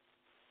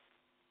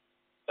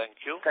 Thank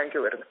you. Thank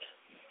you very much.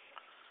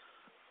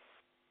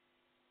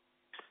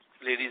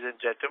 Ladies and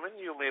gentlemen,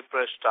 you may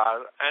press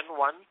star and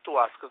 1 to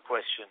ask a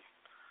question.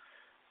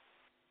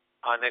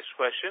 Our next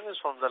question is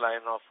from the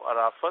line of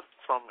Arafat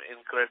from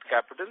Incred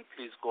Capital.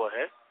 Please go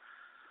ahead.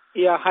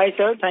 Yeah, hi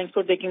sir. Thanks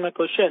for taking my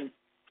question.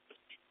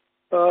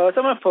 So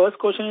my first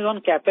question is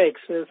on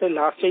CapEx. So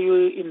last year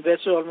you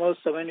invested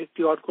almost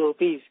 750 odd crore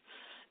rupees,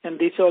 and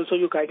this year also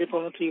you guided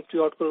for 350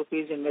 odd crore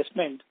rupees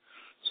investment.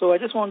 So I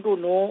just want to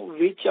know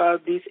which are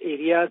these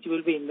areas you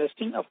will be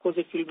investing. Of course,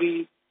 it will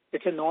be,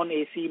 it's a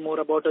non-AC, more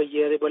about a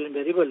variable and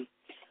variable.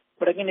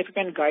 But again, if you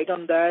can guide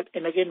on that,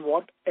 and again,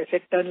 what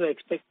asset turn you are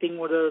expecting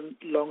over the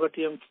longer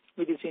term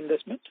with this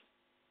investment?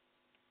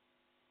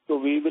 So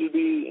we will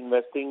be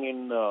investing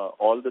in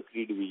all the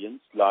 3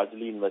 divisions.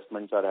 Largely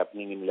investments are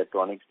happening in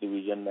electronics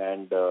division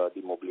and the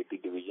mobility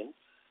division.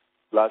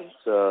 Plus,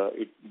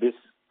 this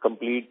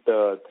complete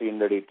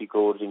 380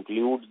 crores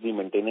includes the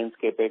maintenance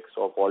capex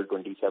of all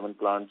 27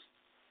 plants.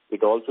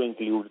 It also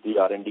includes the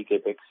R&D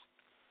capex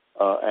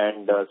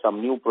and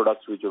some new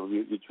products which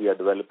we are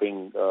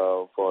developing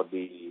for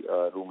the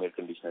room air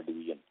conditioner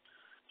division.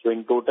 So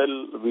in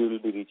total, we will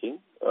be reaching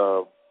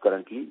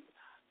currently.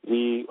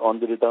 On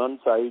the return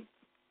side,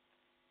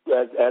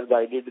 as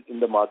guided in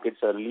the markets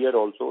earlier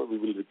also, we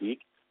will repeat.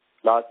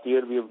 Last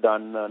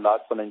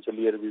financial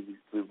year,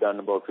 we've done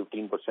about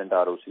 15%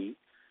 ROC,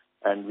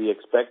 and we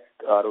expect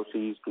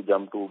ROCs to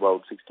jump to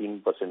about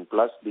 16%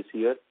 plus this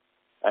year.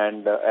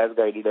 And as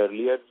guided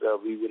earlier,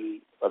 we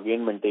will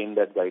again maintain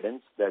that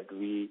guidance that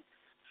we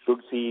should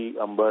see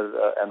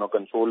Amber on a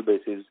console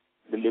basis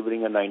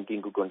delivering a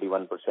 19 to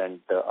 21%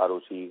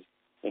 ROCs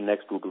in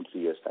next 2 to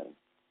 3 years' time.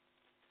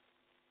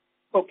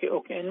 Okay.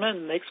 And my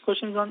next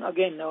question is on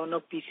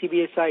the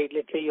PCBA side.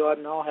 Let's say you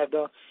now have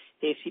the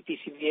AC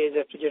PCBAs,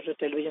 refrigerator,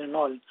 television and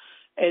all.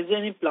 Is there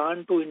any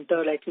plan to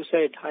enter, like you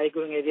said,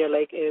 high-growing area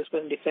like aerospace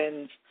and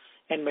defense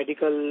and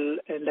medical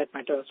and that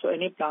matter? So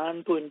any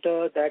plan to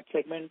enter that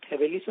segment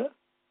heavily, sir?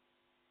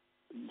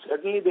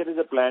 Certainly there is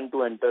a plan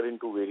to enter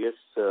into various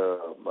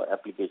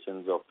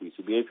applications of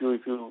PCBA.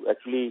 If you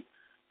actually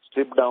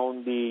strip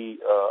down the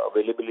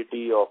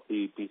availability of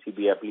the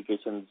PCB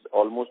applications,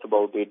 almost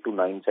about 8 to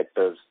 9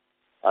 sectors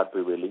are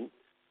prevailing.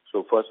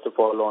 So first of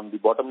all, on the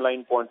bottom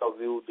line point of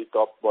view, the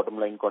top bottom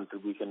line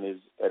contribution is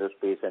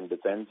aerospace and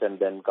defense, and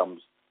then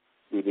comes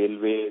the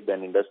railway,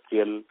 then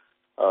industrial,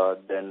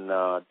 then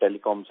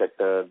telecom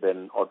sector,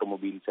 then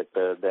automobile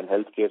sector, then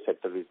healthcare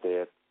sector is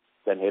there,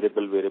 then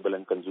hearable, wearable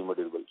and consumer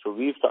durable. So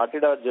we've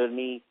started our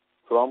journey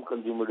from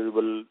consumer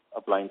durable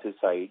appliances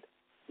side.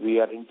 We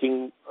are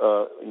inching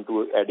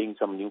into adding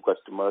some new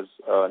customers,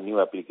 new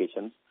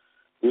applications.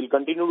 We'll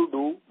continue to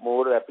do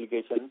more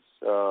applications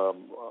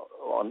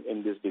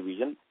in this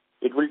division.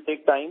 It will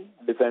take time.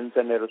 Defense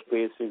and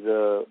aerospace is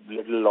a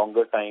little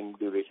longer time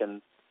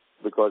duration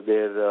because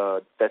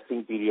their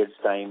testing periods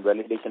time,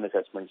 validation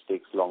assessments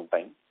takes long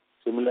time.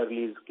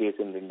 Similarly is the case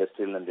in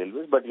industrial and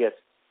railways. But yes,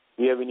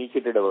 we have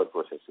initiated our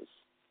processes.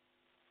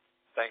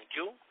 Thank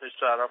you.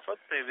 Mr. Arafat,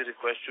 may we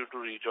request you to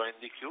rejoin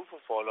the queue for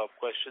follow-up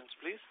questions,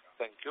 please?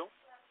 Thank you.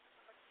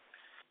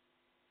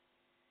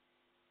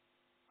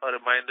 A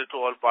reminder to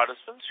all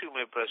participants, you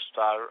may press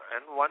star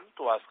and 1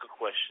 to ask a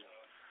question.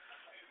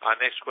 Our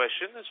next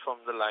question is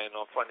from the line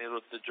of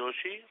Aniruddha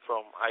Joshi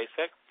from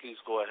ISEC. Please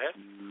go ahead.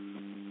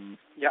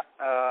 Yeah,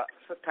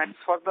 so thanks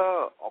for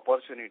the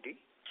opportunity.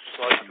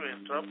 Sorry to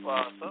interrupt,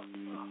 sir.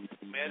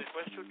 May I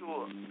request you to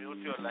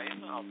mute your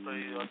line after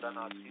you are done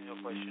asking your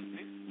question,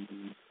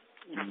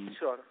 please?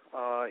 Sure.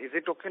 Is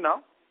it okay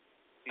now?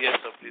 Yes,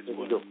 sir. Please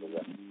go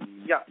ahead.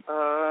 Yeah,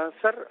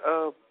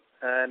 sir,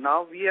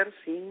 now we are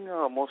seeing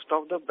most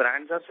of the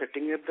brands are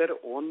setting up their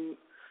own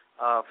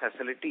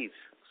facilities.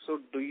 So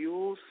do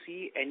you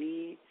see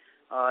any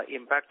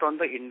impact on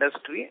the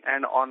industry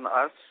and on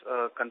us,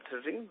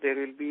 considering there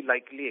will be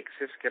likely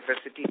excess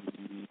capacity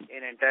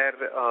in entire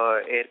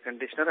air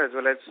conditioner as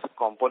well as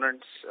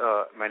components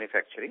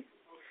manufacturing?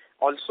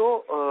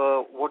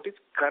 Also, what is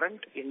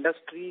current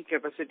industry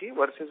capacity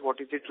versus what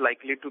is it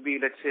likely to be,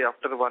 let's say,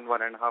 after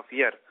 1.5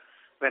 year,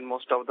 when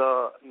most of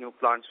the new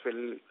plants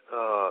will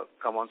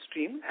come on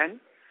stream? And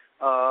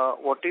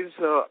what is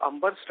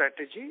Amber's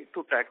strategy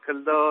to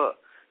tackle the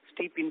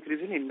steep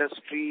increase in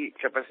industry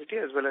capacity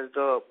as well as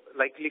the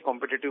likely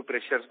competitive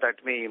pressures that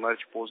may emerge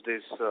post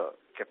this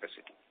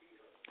capacity.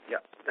 Yeah,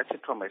 that's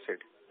it from my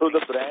side. So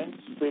the brands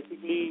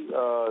basically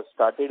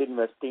started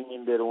investing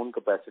in their own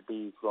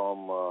capacity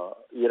from a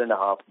year and a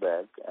half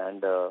back,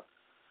 and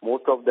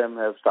most of them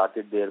have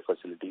started their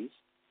facilities.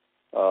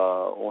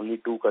 Only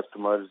 2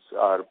 customers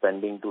are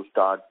pending to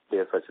start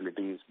their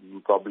facilities.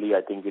 Probably,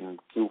 I think, in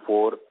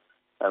Q4,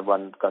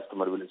 one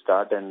customer will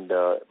start, and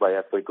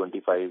by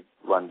FY25,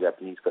 one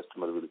Japanese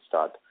customer will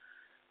start.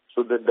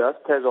 So the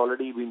dust has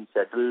already been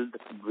settled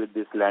with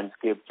this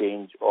landscape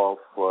change of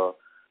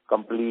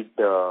complete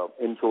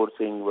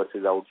insourcing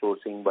versus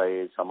outsourcing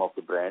by some of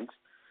the brands.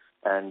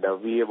 And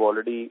we have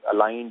already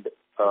aligned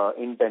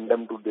in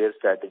tandem to their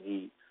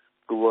strategy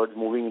towards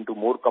moving into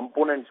more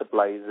component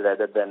supplies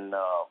rather than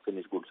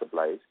finished good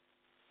supplies.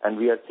 And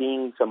we are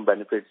seeing some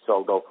benefits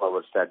out of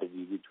our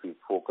strategy, which we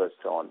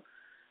focused on.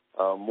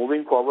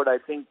 Moving forward, I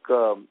think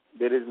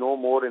there is no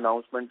more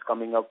announcements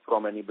coming up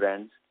from any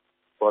brands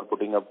for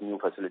putting up new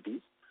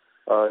facilities.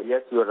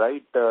 Yes, you are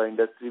right.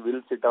 Industry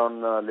will sit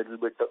on a little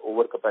bit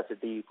over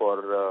capacity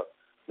for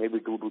maybe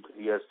 2 to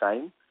 3 years'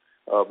 time.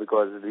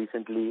 Because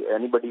recently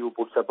anybody who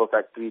puts up a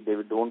factory, they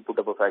don't put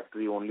up a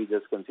factory only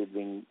just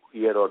considering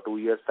year or 2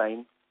 years'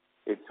 time.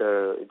 It's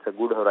a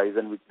good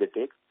horizon which they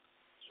take.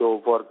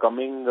 So for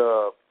coming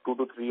 2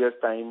 to 3 years'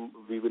 time,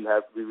 we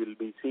will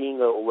be seeing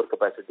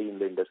overcapacity in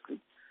the industry.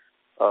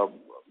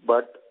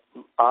 But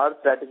our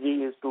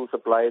strategy is to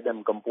supply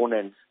them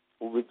components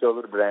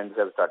whichever brands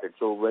have started.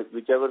 So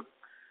whichever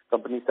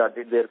company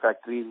started their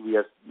factories,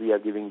 we are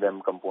giving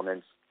them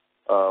components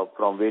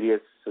from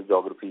various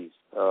geographies,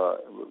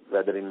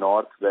 whether in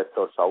north, west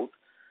or south.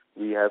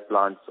 We have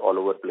plants all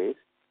over place,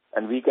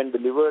 and we can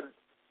deliver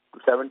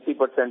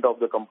 70% of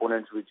the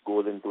components which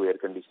goes into air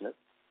conditioners.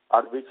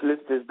 Our wish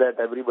list is that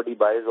everybody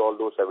buys all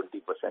those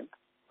 70%,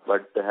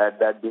 but had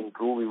that been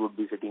true, we would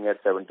be sitting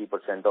at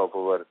 70% of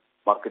our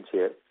market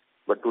share.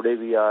 But today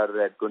we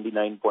are at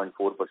 29.4%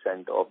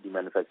 of the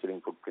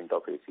manufacturing footprint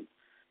of AC.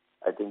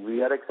 I think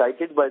we are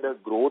excited by the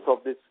growth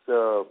of this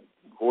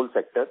whole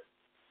sector.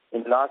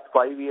 In the last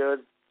 5 years,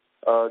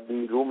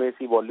 the room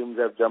AC volumes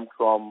have jumped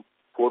from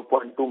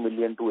 4.2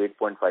 million to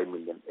 8.5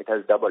 million. It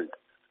has doubled.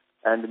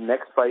 And in the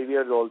next 5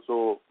 years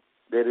also,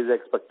 there is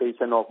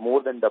expectation of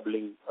more than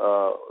doubling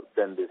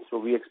than this. So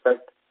we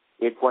expect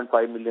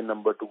 8.5 million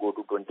number to go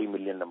to 20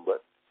 million number.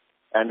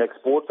 And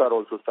exports are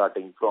also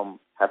happening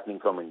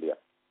from India.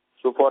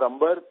 So for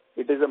Amber,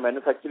 it is a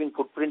manufacturing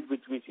footprint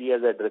which we see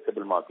as an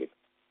addressable market,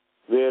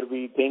 where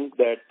we think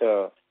that,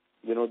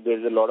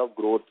 there's a lot of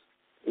growth.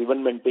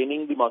 Even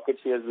maintaining the market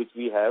shares which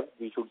we have,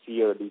 we should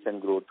see a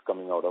decent growth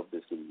coming out of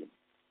this division.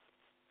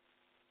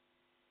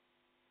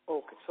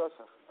 Okay, sure,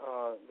 sir.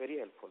 Very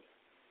helpful.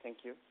 Thank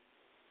you.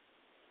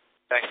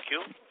 Thank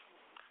you.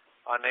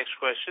 Our next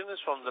question is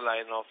from the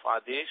line of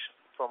Adesh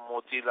from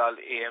Motilal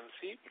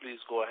AMC. Please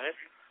go ahead.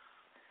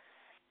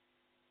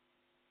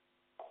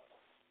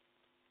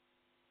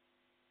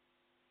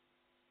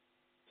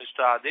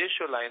 Mr. Adesh,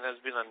 your line has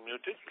been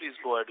unmuted. Please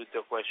go ahead with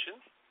your question.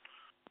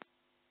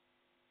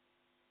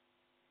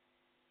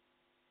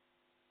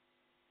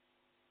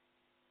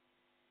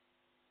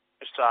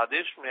 Mr.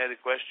 Adesh, may I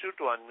request you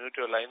to unmute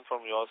your line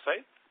from your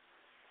side?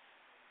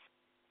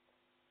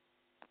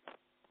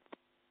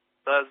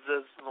 As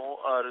there's no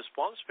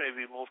response, may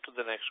we move to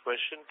the next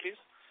question, please?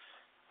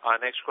 Our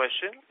next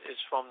question is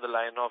from the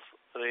line of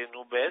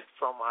Renu Baid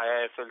from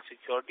IIFL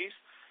Securities.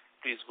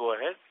 Please go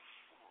ahead.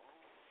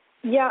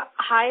 Yeah,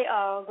 hi,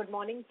 good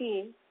morning,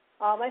 team.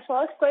 My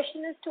first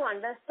question is to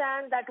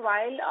understand that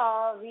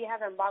while we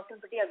have embarked on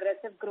pretty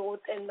aggressive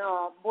growth in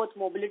both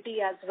mobility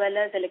as well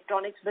as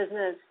electronics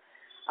business,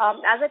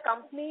 as a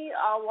company,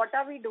 what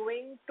are we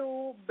doing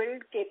to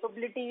build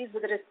capabilities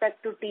with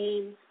respect to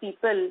teams,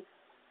 people,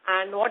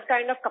 and what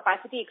kind of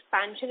capacity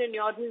expansion in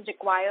your view is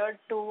required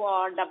to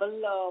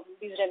double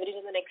these revenues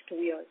in the next 2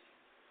 years?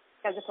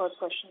 That's the first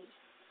question.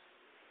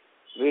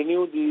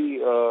 Renu,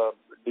 the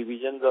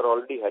divisions are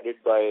already headed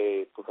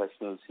by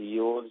professional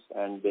CEOs,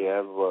 and they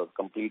have a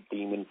complete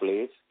team in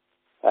place.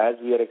 As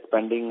we are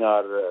expanding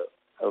our,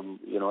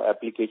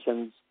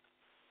 applications,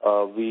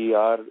 we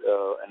are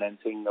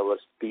enhancing our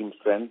team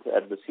strength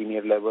at the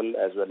senior level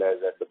as well as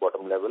at the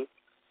bottom level.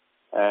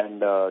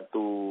 And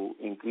to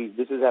increase,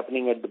 this is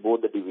happening at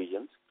both the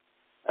divisions.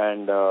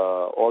 And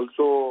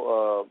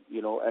also,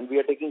 and we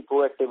are taking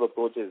proactive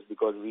approaches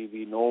because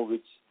we know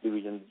which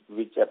divisions,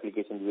 which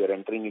applications we are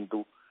entering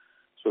into.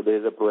 So there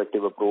is a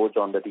proactive approach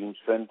on the team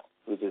strength,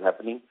 which is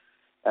happening.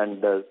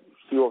 And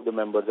few of the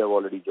members have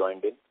already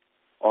joined in.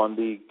 On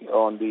the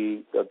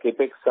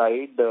CAPEX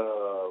side,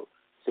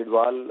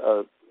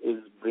 Sidwal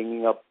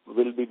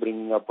will be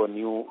bringing up a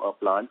new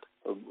plant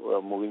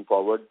moving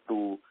forward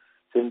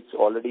since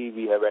already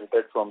we have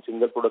entered from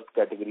single product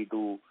category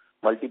to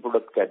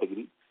multi-product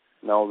category.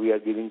 Now we are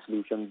giving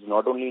solutions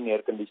not only in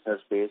air conditioner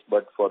space,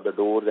 but for the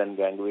doors and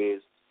gangways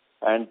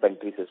and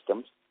pantry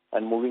systems.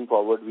 And moving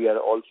forward, we are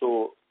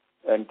also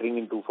entering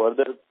into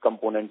further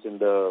components in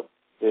the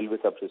railway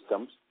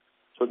subsystems.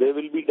 So there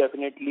will be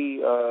definitely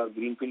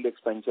greenfield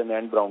expansion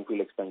and brownfield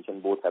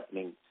expansion both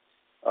happening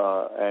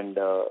and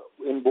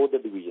in both the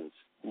divisions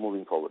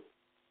moving forward.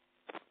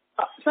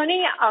 So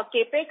any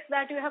capex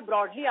that you have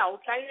broadly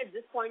outlined at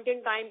this point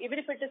in time, even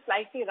if it is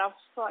slightly rough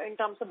in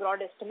terms of broad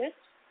estimates,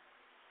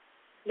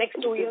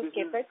 next 2 years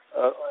capex?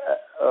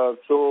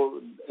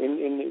 So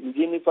in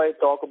engine, if I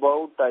talk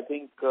about, I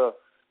think the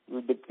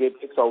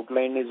capex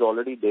outline is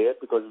already there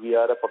because we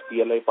are a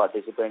PLI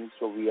participant,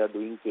 so we are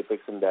doing capex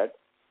in that.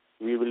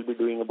 We will be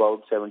doing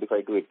about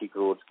 75 to 80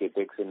 crores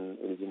capex in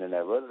engine and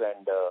ever,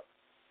 and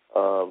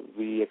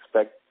we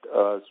expect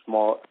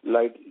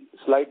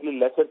slightly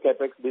lesser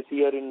capex this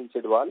year in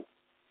Sidwal.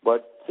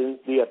 But since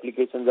the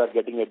applications are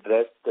getting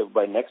addressed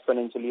by next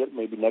financial year,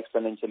 maybe next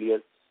financial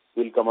year,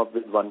 we'll come up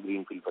with one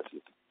greenfield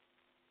facility,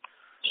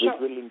 which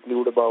will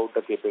include about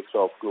a capex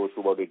of close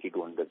to about 80 to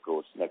 100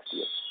 crores next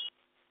year.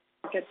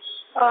 Okay.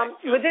 Sorry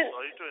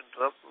to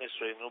interrupt, Ms.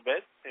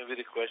 Renubed. May we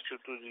request you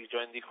to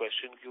rejoin the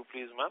question queue,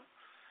 please, ma'am?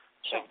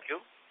 Sure. Thank you.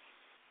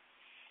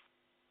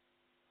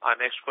 Our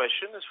next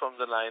question is from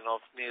the line of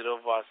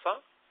Nirav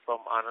Vasa from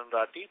Anand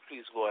Rathi.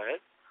 Please go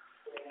ahead.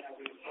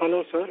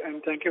 Hello, sir,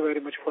 and thank you very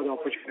much for the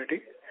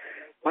opportunity.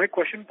 My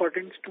question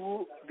pertains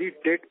to the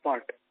debt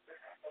part.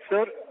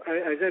 Sir,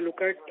 as I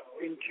look at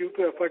in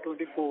Q2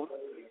 FY24,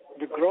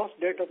 the gross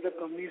debt of the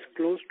company is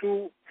close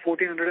to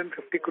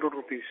 1,450 crore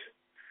rupees.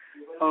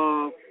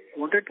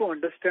 Wanted to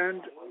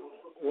understand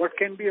what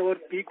can be our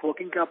peak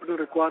working capital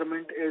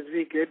requirement as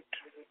we get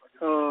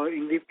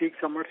in the peak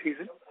summer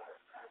season,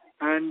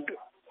 and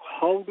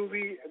how do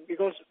we,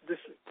 because this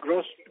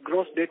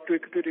gross debt to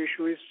equity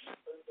ratio is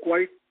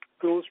quite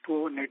close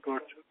to our net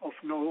worth of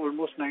now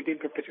almost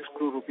 1956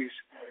 crore rupees.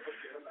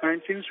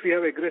 And since we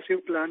have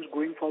aggressive plans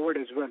going forward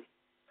as well,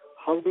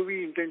 how do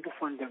we intend to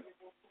fund them?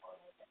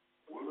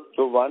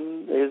 So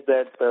one is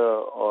that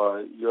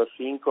you're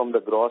seeing from the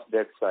gross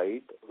debt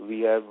side,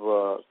 we have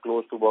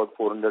close to about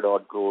 400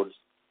 odd crores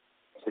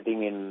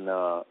sitting in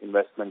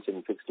investments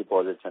in fixed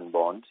deposits and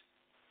bonds.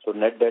 So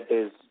net debt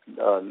is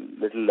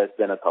little less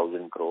than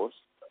 1,000 crores.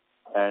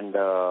 And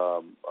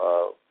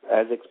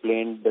as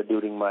explained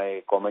during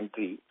my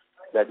commentary,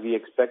 that we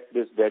expect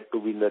this debt to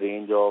be in the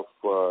range of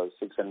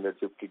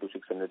 650 to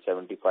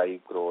 675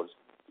 crores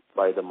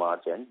by the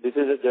March end. This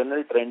is a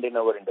general trend in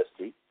our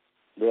industry.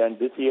 And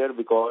this year,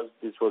 because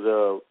this was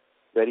a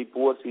very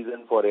poor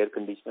season for air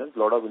conditioners, a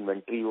lot of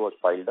inventory was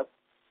piled up,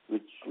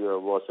 which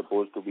was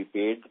supposed to be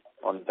paid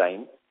on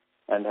time,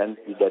 and hence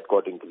the debt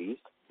got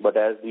increased. But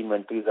as the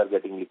inventories are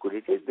getting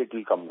liquidated, it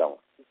will come down.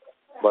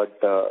 But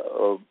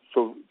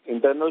so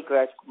internal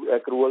cash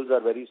accruals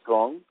are very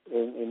strong.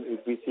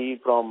 If we see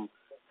from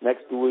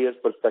next 2 years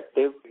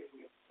perspective,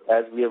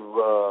 as we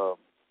have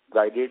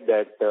guided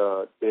that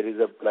there is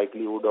a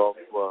likelihood of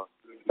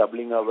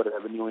doubling our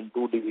revenue in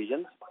two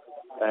divisions,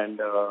 and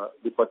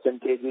the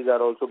percentages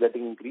are also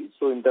getting increased.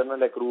 So internal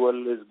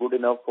accrual is good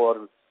enough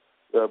for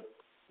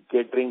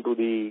catering to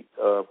the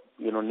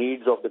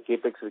needs of the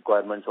capex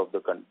requirements of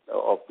the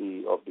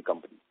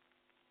company.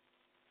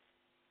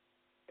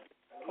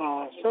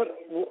 Sir,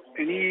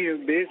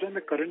 based on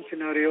the current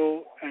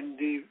scenario and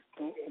the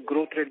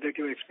growth rate that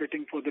you're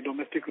expecting for the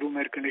domestic room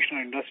air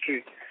conditioner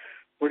industry,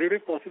 would it be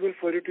possible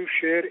for you to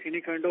share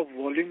any kind of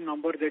volume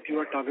number that you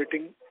are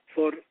targeting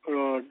for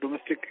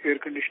domestic air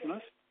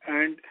conditioners,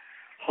 and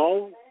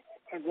how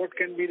and what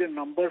can be the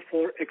number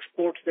for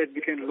exports that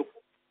we can look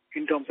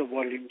in terms of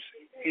volumes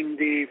in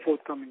the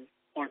forthcoming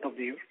part of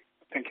the year?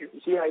 Thank you.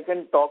 See, I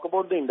can talk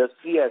about the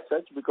industry as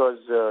such because,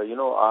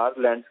 our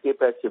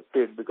landscape has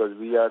shifted because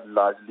we are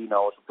largely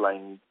now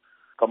supplying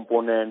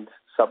components,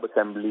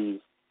 sub-assemblies,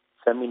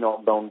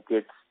 semi-knockdown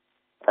kits,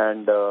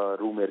 and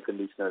room air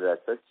conditioners as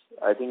such.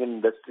 I think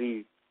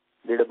industry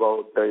did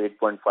about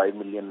 8.5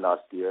 million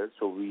last year,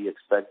 so we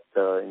expect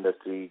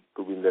industry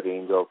to be in the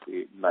range of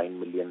 9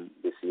 million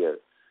this year.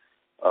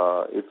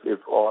 If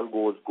all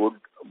goes good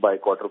by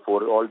quarter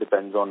four, it all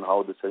depends on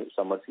how the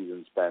summer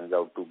season pans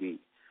out to be.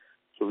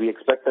 So we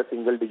expect a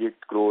single-digit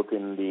growth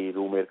in the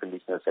room air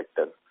conditioner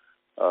sector,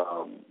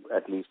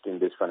 at least in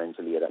this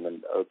financial year. I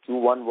mean,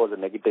 Q1 was a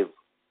negative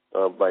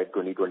by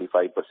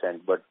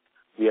 20-25%, but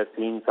we are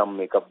seeing some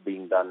makeup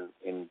being done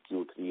in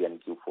Q3 and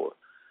Q4.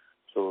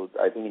 So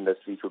I think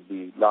industry should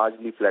be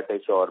largely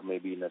flattish or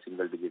maybe in a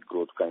single-digit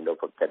growth kind of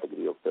a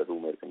category of the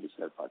room air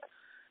conditioner part.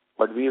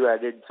 But we've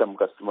added some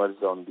customers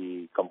on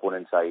the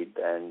component side,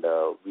 and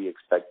we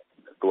expect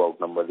to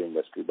outnumber the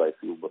industry by a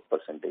few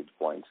percentage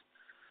points,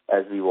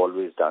 as we've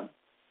always done.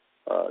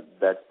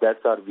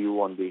 That's our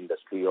view on the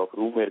industry of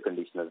room air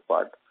conditioners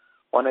part.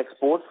 On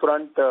export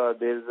front,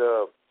 there's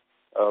a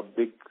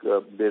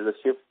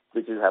shift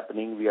which is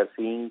happening. We are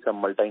seeing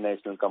some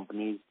multinational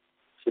companies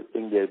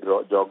shifting their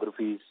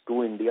geographies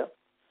to India,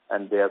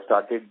 and they have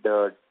started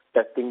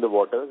testing the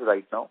waters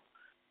right now.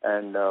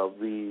 And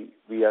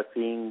we are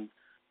seeing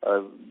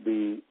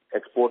the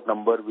export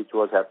number, which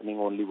was happening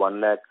only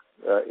 1 lakh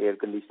air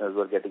conditioners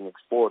were getting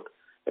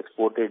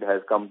exported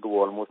has come to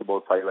almost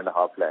about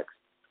 5.5 lakhs.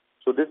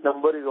 So this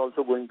number is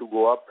also going to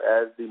go up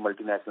as the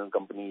multinational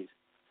companies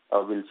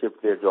will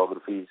shift their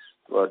geographies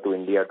to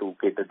India to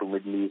cater to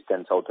Middle East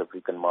and South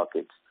African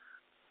markets.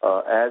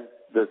 As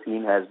the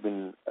scene has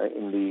been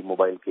in the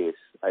mobile case,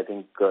 I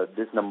think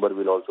this number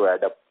will also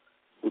add up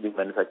to the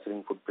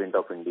manufacturing footprint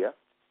of India.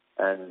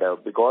 And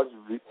because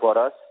for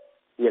us,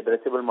 the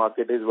addressable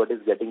market is what is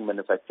getting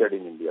manufactured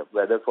in India,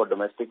 whether for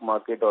domestic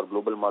market or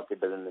global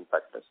market doesn't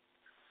impact us.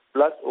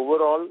 Plus,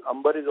 overall,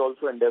 Amber is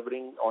also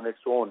endeavoring on its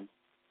own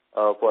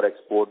for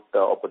export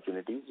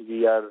opportunities.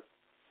 We are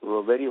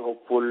very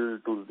hopeful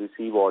to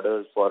receive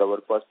orders for our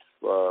first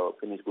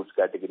finished goods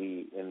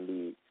category in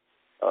the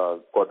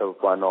quarter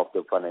one of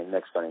the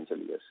next financial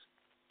years.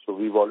 So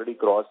we've already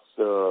crossed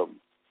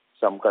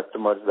some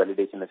customers'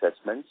 validation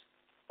assessments,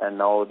 and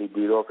now the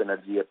Bureau of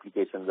Energy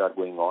applications are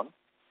going on.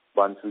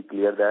 Once we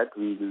clear that,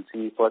 we will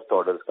see first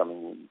orders coming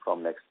in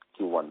from next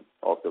Q1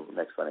 of the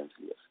next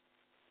financial year.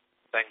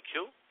 Thank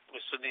you.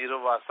 Mr.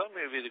 Nirav Vasa,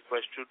 may we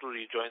request you to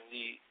rejoin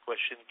the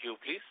question queue,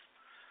 please?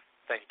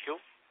 Thank you.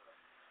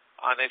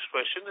 Our next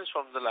question is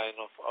from the line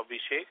of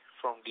Abhishek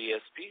from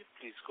DSP.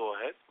 Please go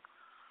ahead.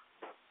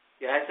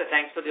 Yeah, sir,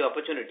 thanks for the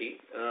opportunity.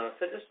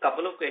 Sir, just a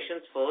couple of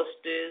questions.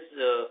 First is,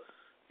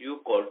 you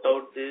called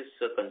out this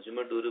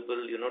consumer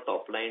durable,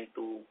 top line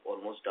to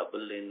almost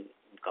double in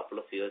a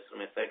couple of years from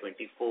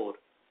FY24.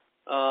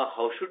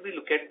 How should we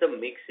look at the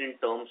mix in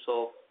terms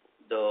of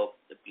the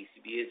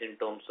PCBAs, in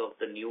terms of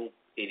the new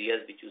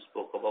areas which you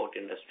spoke about,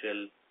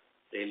 industrial,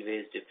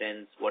 railways,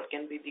 defense? What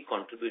can be the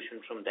contribution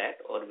from that,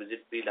 or will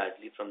it be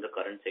largely from the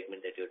current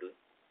segment that you're doing?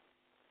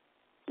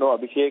 No,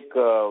 Abhishek,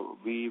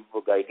 we've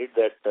guided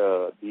that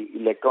the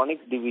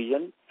electronics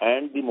division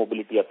and the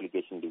mobility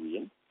application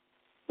division,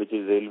 which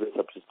is railway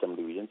subsystem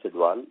division,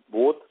 Sidwal,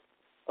 both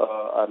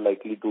are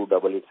likely to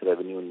double its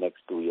revenue in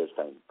next 2 years'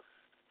 time.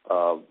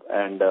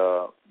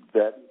 The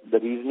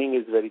reasoning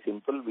is very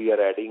simple. We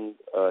are adding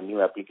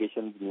new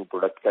applications, new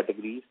product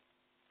categories,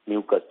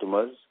 new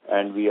customers,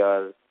 and we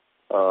are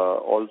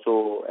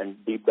also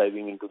deep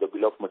diving into the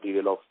bill of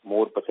material of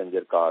more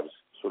passenger cars.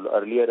 So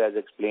earlier, as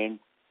explained,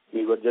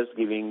 we were just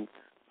giving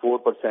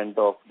 4%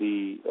 of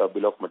the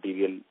bill of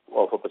material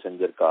of a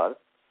passenger car,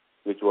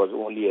 which was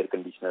only air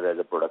conditioner as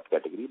a product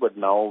category. But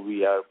now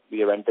we have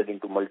entered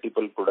into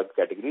multiple product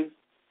categories,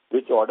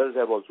 which orders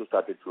have also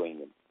started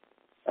flowing in.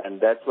 And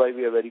that's why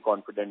we are very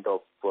confident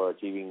of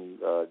achieving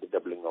the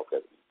doubling of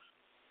revenue.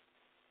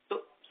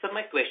 So, sir,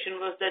 my question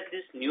was that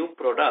this new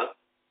product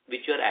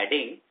which you're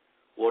adding,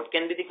 what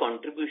can be the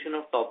contribution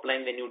of top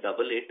line when you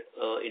double it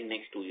in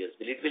next 2 years?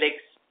 Will it be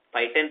like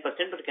 5-10%,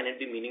 or can it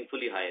be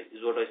meaningfully higher,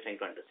 is what I was trying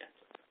to understand.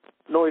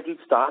 No, it will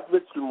start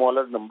with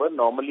smaller number.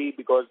 Normally,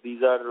 because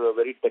these are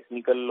very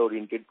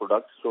technical-oriented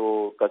products,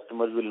 so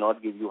customers will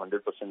not give you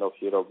 100% of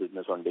share of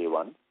business on day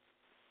one.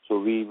 So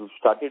we've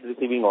started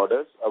receiving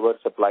orders. Our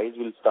supplies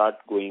will start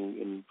going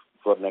in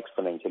for next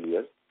financial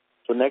year.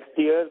 So next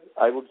year,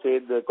 I would say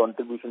the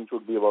contribution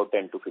should be about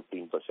 10 to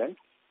 15%.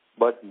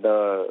 But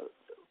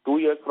 2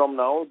 years from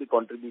now, the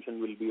contribution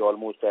will be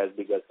almost as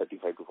big as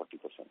 35 to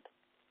 40%.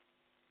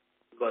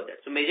 Got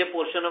that. So major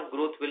portion of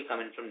growth will come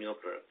in from new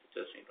products.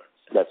 Just trying to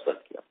understand. That's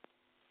right, yeah.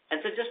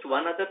 And so just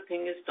one other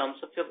thing is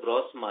terms of your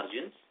gross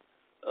margins.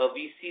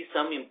 We see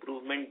some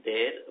improvement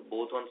there,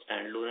 both on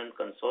standalone and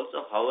console.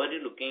 So how are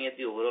you looking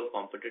at the overall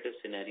competitive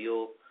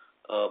scenario,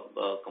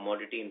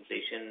 commodity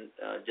inflation?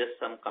 Just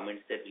some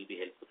comments that will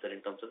be helpful, sir,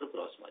 in terms of the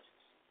gross margins.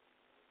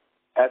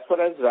 As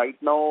far as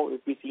right now,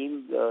 if we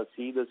see the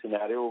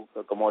scenario,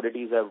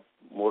 commodities have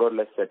more or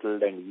less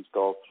settled and eased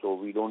off, so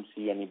we don't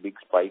see any big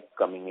spike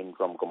coming in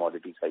from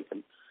commodity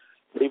cycle.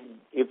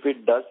 If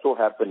it does so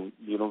happen,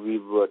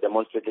 we've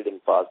demonstrated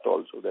in past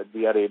also that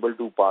we are able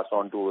to pass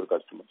on to our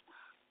customers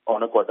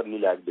on a quarterly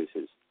lag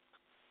basis.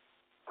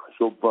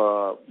 So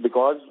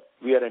because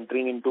we are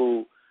entering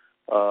into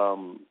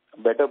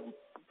better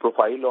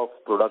profile of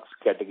products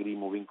category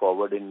moving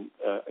forward in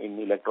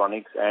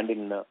electronics and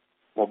in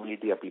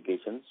mobility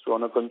applications. So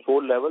on a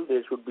console level,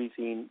 there should be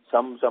seen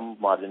some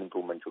margin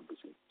improvement should be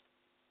seen.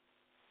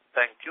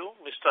 Thank you.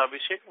 Mr.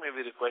 Abhishek, may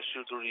we request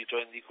you to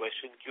rejoin the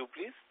question queue,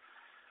 please?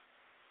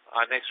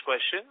 Our next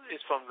question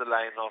is from the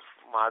line of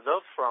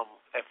Madhav from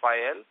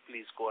FIL.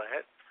 Please go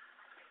ahead.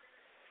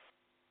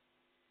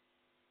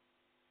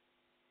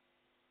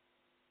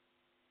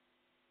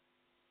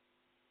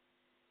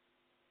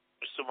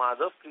 Mr.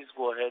 Madhav, please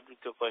go ahead with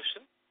your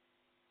question.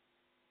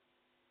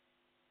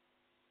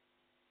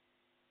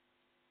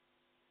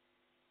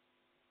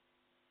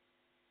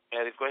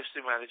 I request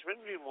the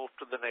management, we move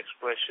to the next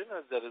question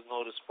as there is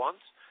no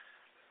response.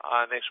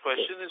 Our next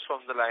question is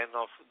from the line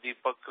of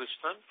Deepak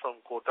Krishnan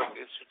from Kotak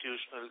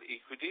Institutional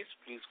Equities.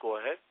 Please go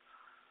ahead.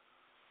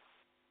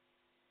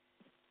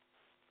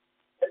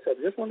 Yes, I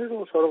just wanted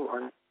to sort of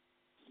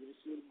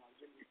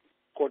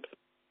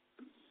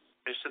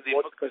Mr.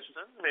 Deepak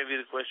Krishnan, may we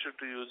request you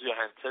to use your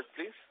handset,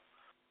 please?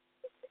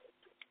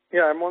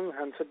 Yeah, I'm on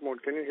handset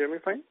mode. Can you hear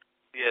me fine?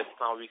 Yes,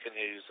 now we can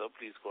hear you, sir.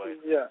 Please go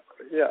ahead. Yeah.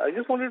 I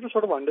just wanted to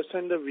sort of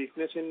understand the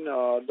weakness in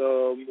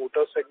the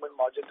motor segment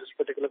margin this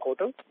particular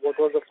quarter. What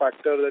was the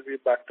factor that we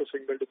back to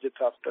single digits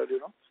after,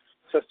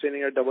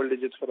 sustaining at double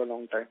digits for a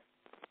long time?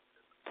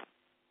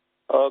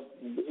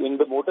 In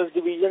the motors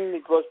division,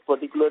 it was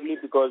particularly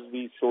because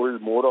we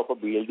sold more of a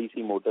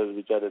BLDC motors,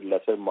 which are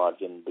lesser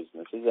margin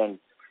businesses, and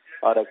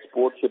our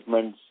export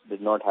shipments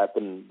did not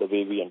happen the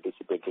way we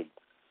anticipated.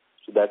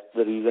 So that's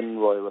the reason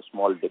why a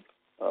small dip.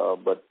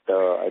 But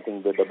I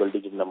think the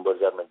double-digit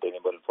numbers are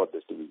maintainable for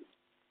this division.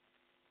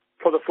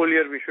 For the full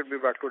year, we should be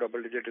back to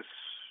double digit.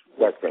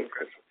 That's right.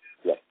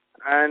 Yeah.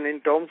 And in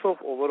terms of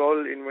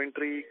overall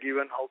inventory,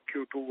 given how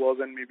Q2 was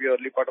and maybe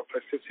early part of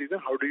festive season,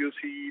 how do you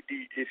see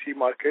the AC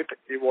market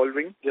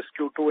evolving? Just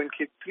Q2 and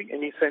Q3,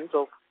 any sense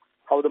of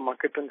how the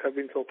market trends have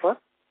been so far?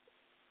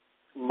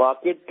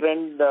 Market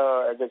trend,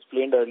 as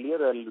explained earlier,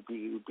 I'll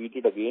repeat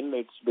it again.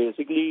 It's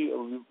basically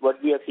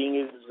what we are seeing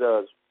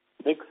is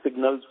mixed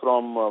signals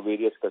from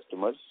various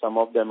customers. Some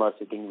of them are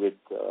sitting with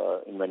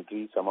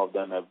inventory. Some of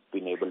them have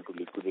been able to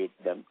liquidate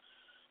them.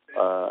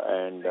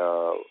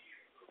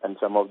 And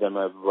some of them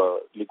have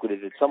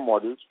liquidated some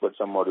models, but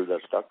some models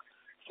are stuck.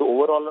 So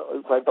overall,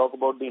 if I talk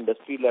about the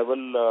industry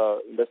level,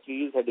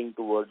 industry is heading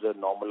towards a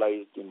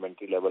normalized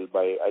inventory level.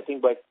 I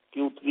think by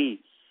Q3,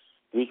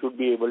 we should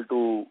be able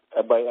to,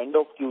 by end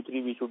of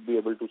Q3, we should be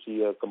able to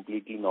see a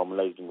completely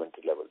normalized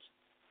inventory levels.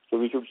 So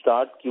we should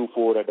start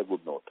Q4 at a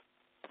good note.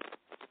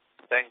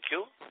 Thank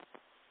you.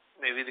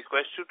 May we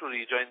request you to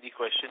rejoin the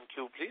question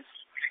queue, please?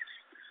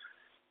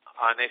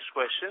 Our next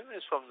question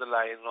is from the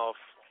line of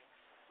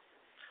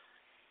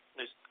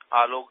Mr.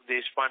 Alok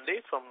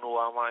Deshpande from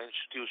Nuvama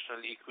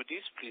Institutional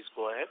Equities. Please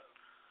go ahead.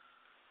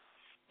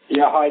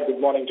 Yeah, hi. Good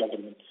morning,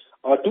 gentlemen.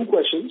 Two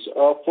questions.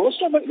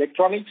 First, on the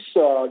electronics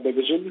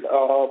division,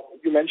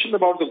 you mentioned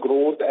about the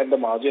growth and the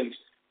margins.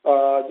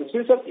 If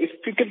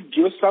you could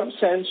give some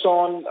sense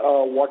on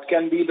what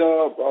can be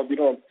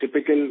the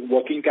typical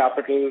working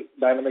capital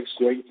dynamics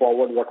going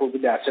forward, what will be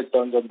the asset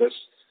turns on this?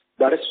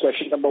 That is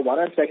question number one.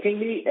 And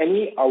secondly,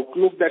 any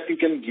outlook that you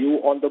can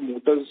give on the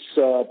motors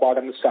part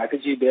and the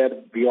strategy there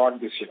beyond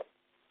this year?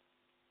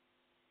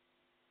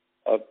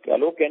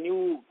 Hello, can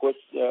you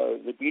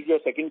repeat your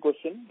second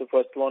question? The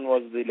first one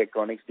was the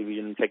electronics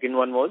division. Second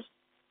one was?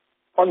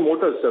 On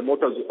motors, sir.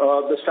 Motors.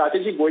 The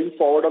strategy going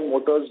forward on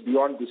motors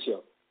beyond this year.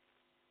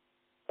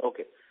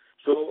 Okay.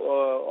 So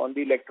on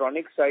the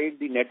electronic side,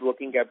 the net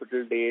working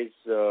capital days,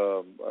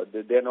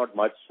 they're not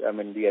much. I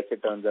mean, the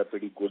asset turns are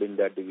pretty good in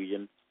that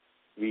division.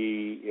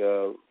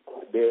 The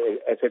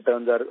asset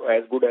turns are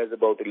as good as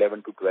about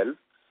 11 to 12.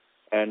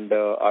 And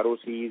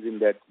ROCs in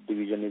that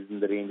division is in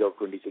the range of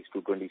 26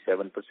 to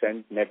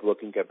 27%. Net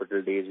working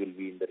capital days will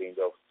be in the range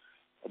of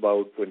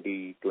about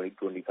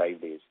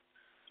 25 days.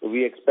 So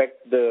we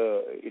expect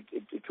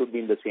it should be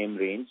in the same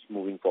range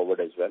moving forward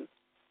as well.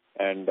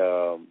 And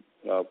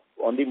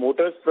on the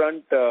motors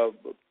front,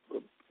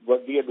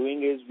 what we are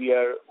doing is we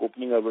are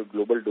opening our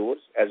global doors,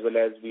 as well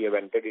as we have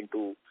entered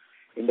into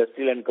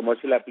industrial and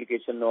commercial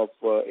application of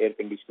air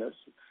conditioners.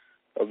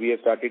 We have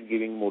started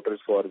giving motors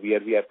for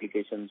VRV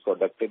applications, for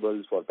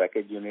ductables, for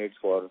package units,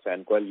 for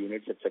fan coil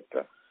units,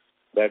 etc.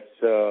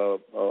 That's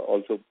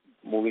also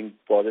moving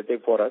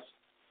positive for us.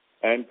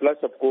 And plus,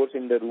 of course,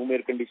 in the room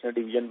air conditioner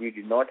division, we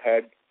did not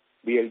have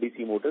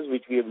BLDC motors,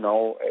 which we have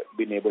now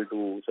been able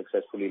to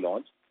successfully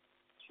launch.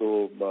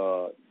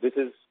 So this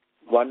is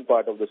one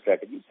part of the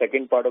strategy.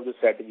 Second part of the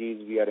strategy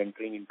is we are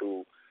entering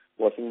into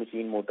washing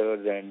machine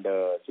motors and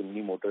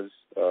chimney motors.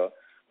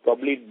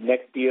 Probably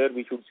next year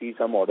we should see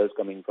some orders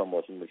coming from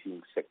washing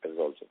machine sectors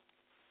also.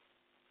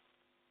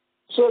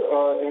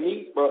 So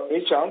any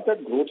chance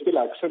that growth will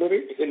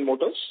accelerate in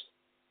motors?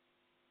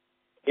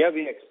 Yeah,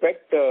 we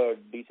expect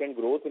decent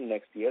growth in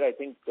next year. I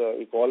think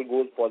if all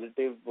goes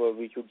positive,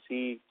 we should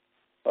see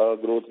a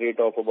growth rate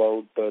of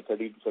about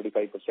 30 to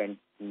 35%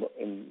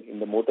 in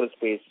the motor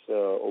space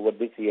over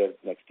this year,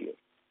 next year.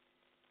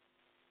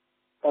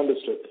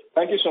 Understood.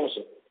 Thank you so much,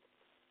 sir.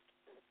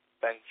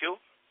 Thank you.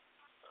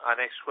 Our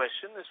next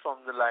question is from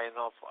the line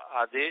of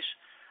Adesh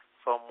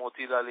from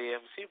Motilal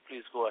AMC.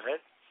 Please go ahead.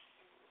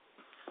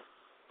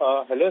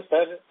 Hello,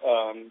 sir.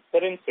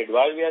 Sir, in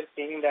Sidwal, we are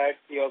seeing that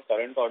your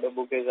current order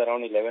book is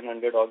around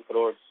 1,100 odd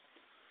crores.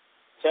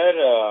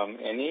 Sir,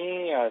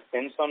 any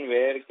sense on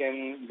where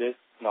can this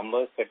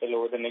number settle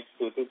over the next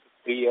 2 to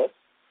 3 years?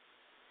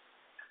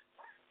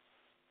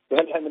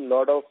 Well, I mean, a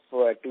lot of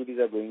activities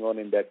are going on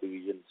in that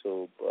division,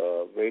 so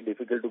very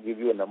difficult to give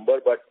you a number,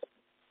 but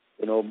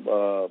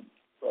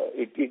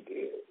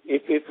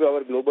if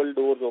our global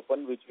doors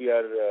open, which we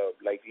are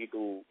likely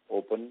to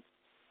open,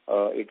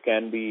 it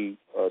can be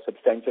a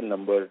substantial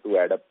number to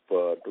add up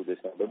to this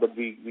number. But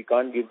we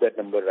can't give that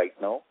number right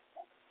now.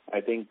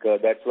 I think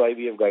that's why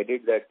we have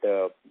guided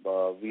that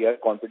we are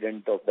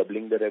confident of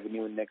doubling the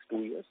revenue in next 2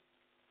 years.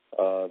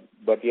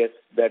 But yes,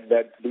 that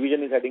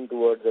division is heading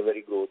towards a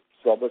very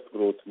robust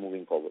growth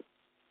moving forward.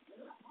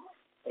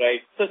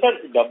 Right. So,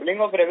 sir, doubling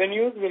of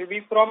revenues will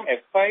be from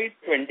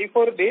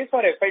FY24 base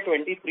or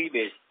FY23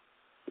 base?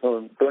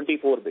 No,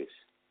 24 base,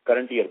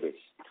 current year base.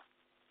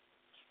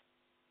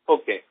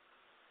 Okay.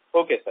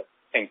 Okay, sir.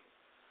 Thank you.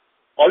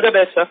 All the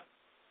best, sir.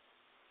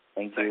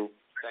 Thank you.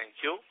 Thank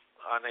you.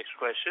 Our next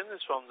question is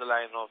from the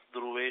line of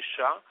Dhruvesh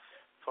Shah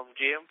from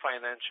JM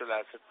Financial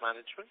Asset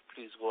Management.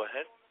 Please go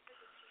ahead.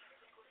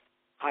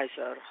 Hi,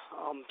 sir.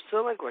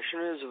 Sir, my question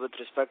is with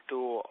respect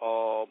to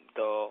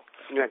the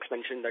new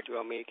expansion that you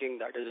are making,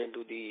 that is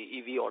into the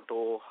EV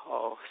auto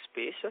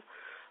space.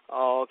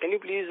 Can you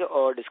please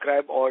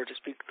describe or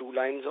speak two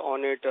lines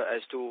on it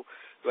as to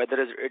whether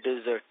it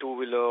is a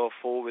two-wheeler,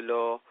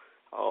 four-wheeler,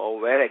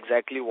 where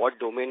exactly, what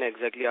domain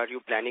exactly are you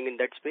planning in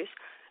that space,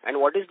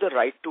 and what is the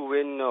right to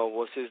win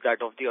versus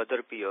that of the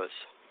other peers?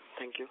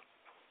 Thank you.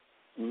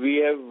 We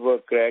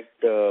have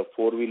cracked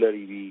four-wheeler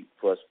EV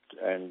first,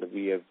 and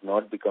we have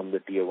not become the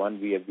tier 1.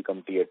 We have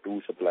become tier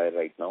 2 supplier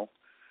right now.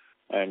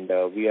 And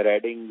we are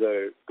adding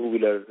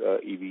two-wheeler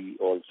EV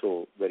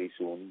also very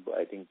soon.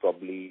 I think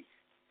probably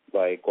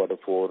by quarter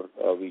 4,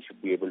 we should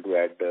be able to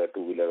add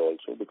two-wheeler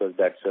also, because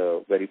that's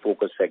a very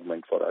focused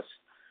segment for us.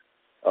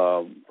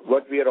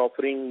 What we are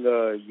offering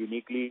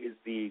uniquely is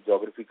the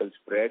geographical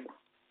spread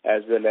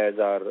as well as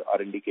our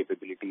R&D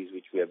capabilities,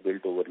 which we have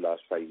built over the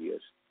last 5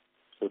 years.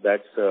 So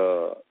that's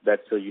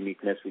a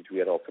uniqueness which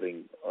we are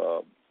offering.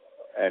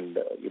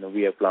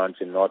 We have plants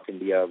in North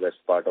India, west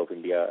part of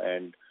India,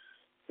 and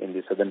in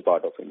the southern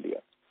part of India.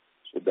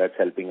 So that's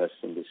helping us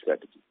in this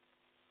strategy.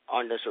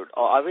 Understood.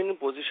 Are we in a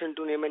position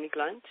to name any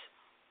clients?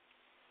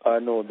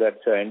 No,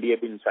 that's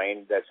NDA been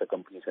signed. That's a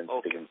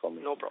company-sensitive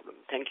information. No problem.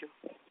 Thank you.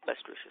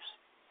 Best wishes.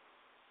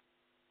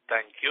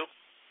 Thank you.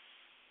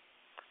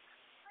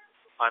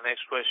 Our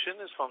next question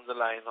is from the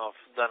line of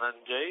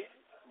Dhananjay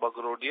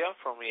Bagrodia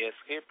from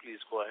ASK. Please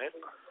go ahead.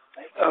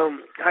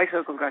 Hi,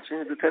 sir.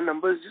 Congratulations with the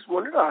numbers. Just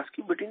wanted to ask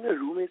you, between the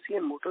room AC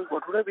and motors,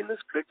 what would have been the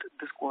split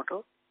this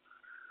quarter?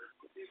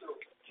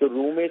 So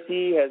room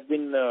AC has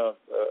been,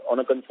 on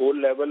a console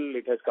level,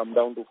 it has come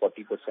down to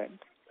 40%.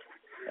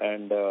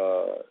 And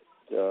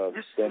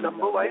just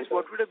number-wise,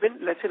 what would have been,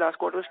 let's say last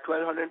quarter was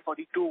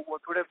 1,242.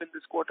 What would have been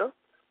this quarter?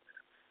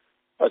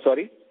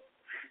 Sorry?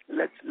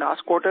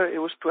 Last quarter, it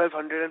was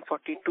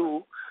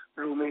 1,242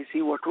 room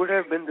AC. What would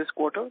have been this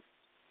quarter?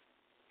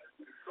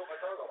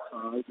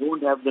 I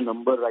don't have the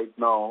number right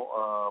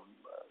now.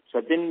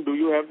 Sachin, do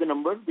you have the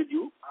number with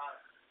you?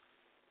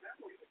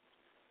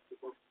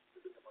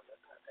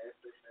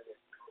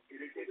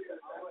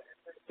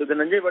 So,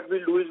 Dhananjay, what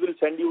we'll do is we'll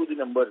send you the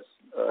numbers.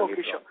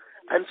 Okay, sure.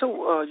 And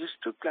so, just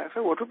to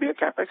clarify, what would be a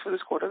capex for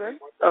this quarter then?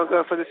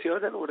 For this year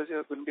then? What is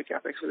going to be a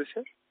capex for this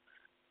year?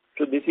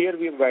 So this year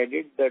we have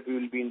guided that we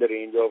will be in the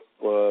range of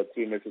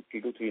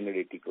 350 to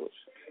 380 crores.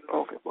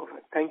 Okay,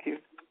 perfect. Thank you.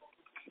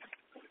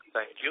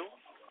 Thank you.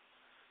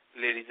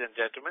 Ladies and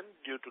gentlemen,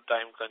 due to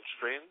time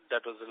constraint,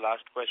 that was the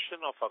last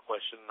question of our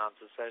question and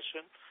answer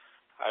session.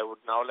 I would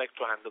now like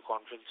to hand the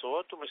conference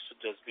over to Mr.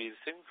 Jasbir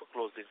Singh for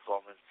closing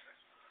comments.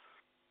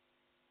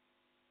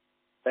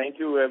 Thank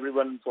you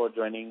everyone for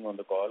joining on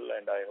the call,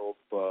 and I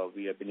hope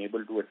we have been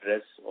able to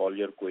address all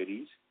your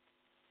queries.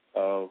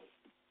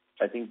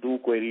 I think 2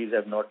 queries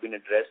have not been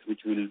addressed,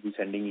 which we will be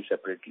sending you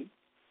separately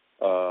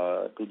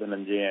to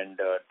Dhananjay and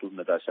to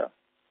Natasha.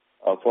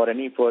 For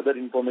any further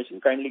information,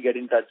 kindly get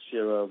in touch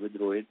with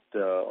Rohit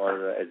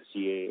or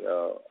SGA,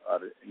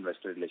 our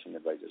investor relation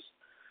advisors.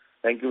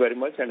 Thank you very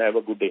much and have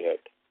a good day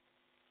ahead.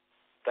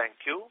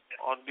 Thank you.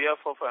 On behalf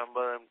of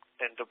Amber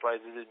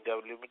Enterprises India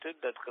Limited,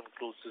 that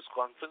concludes this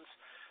conference.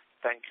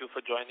 Thank you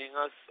for joining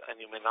us, and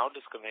you may now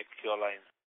disconnect your line.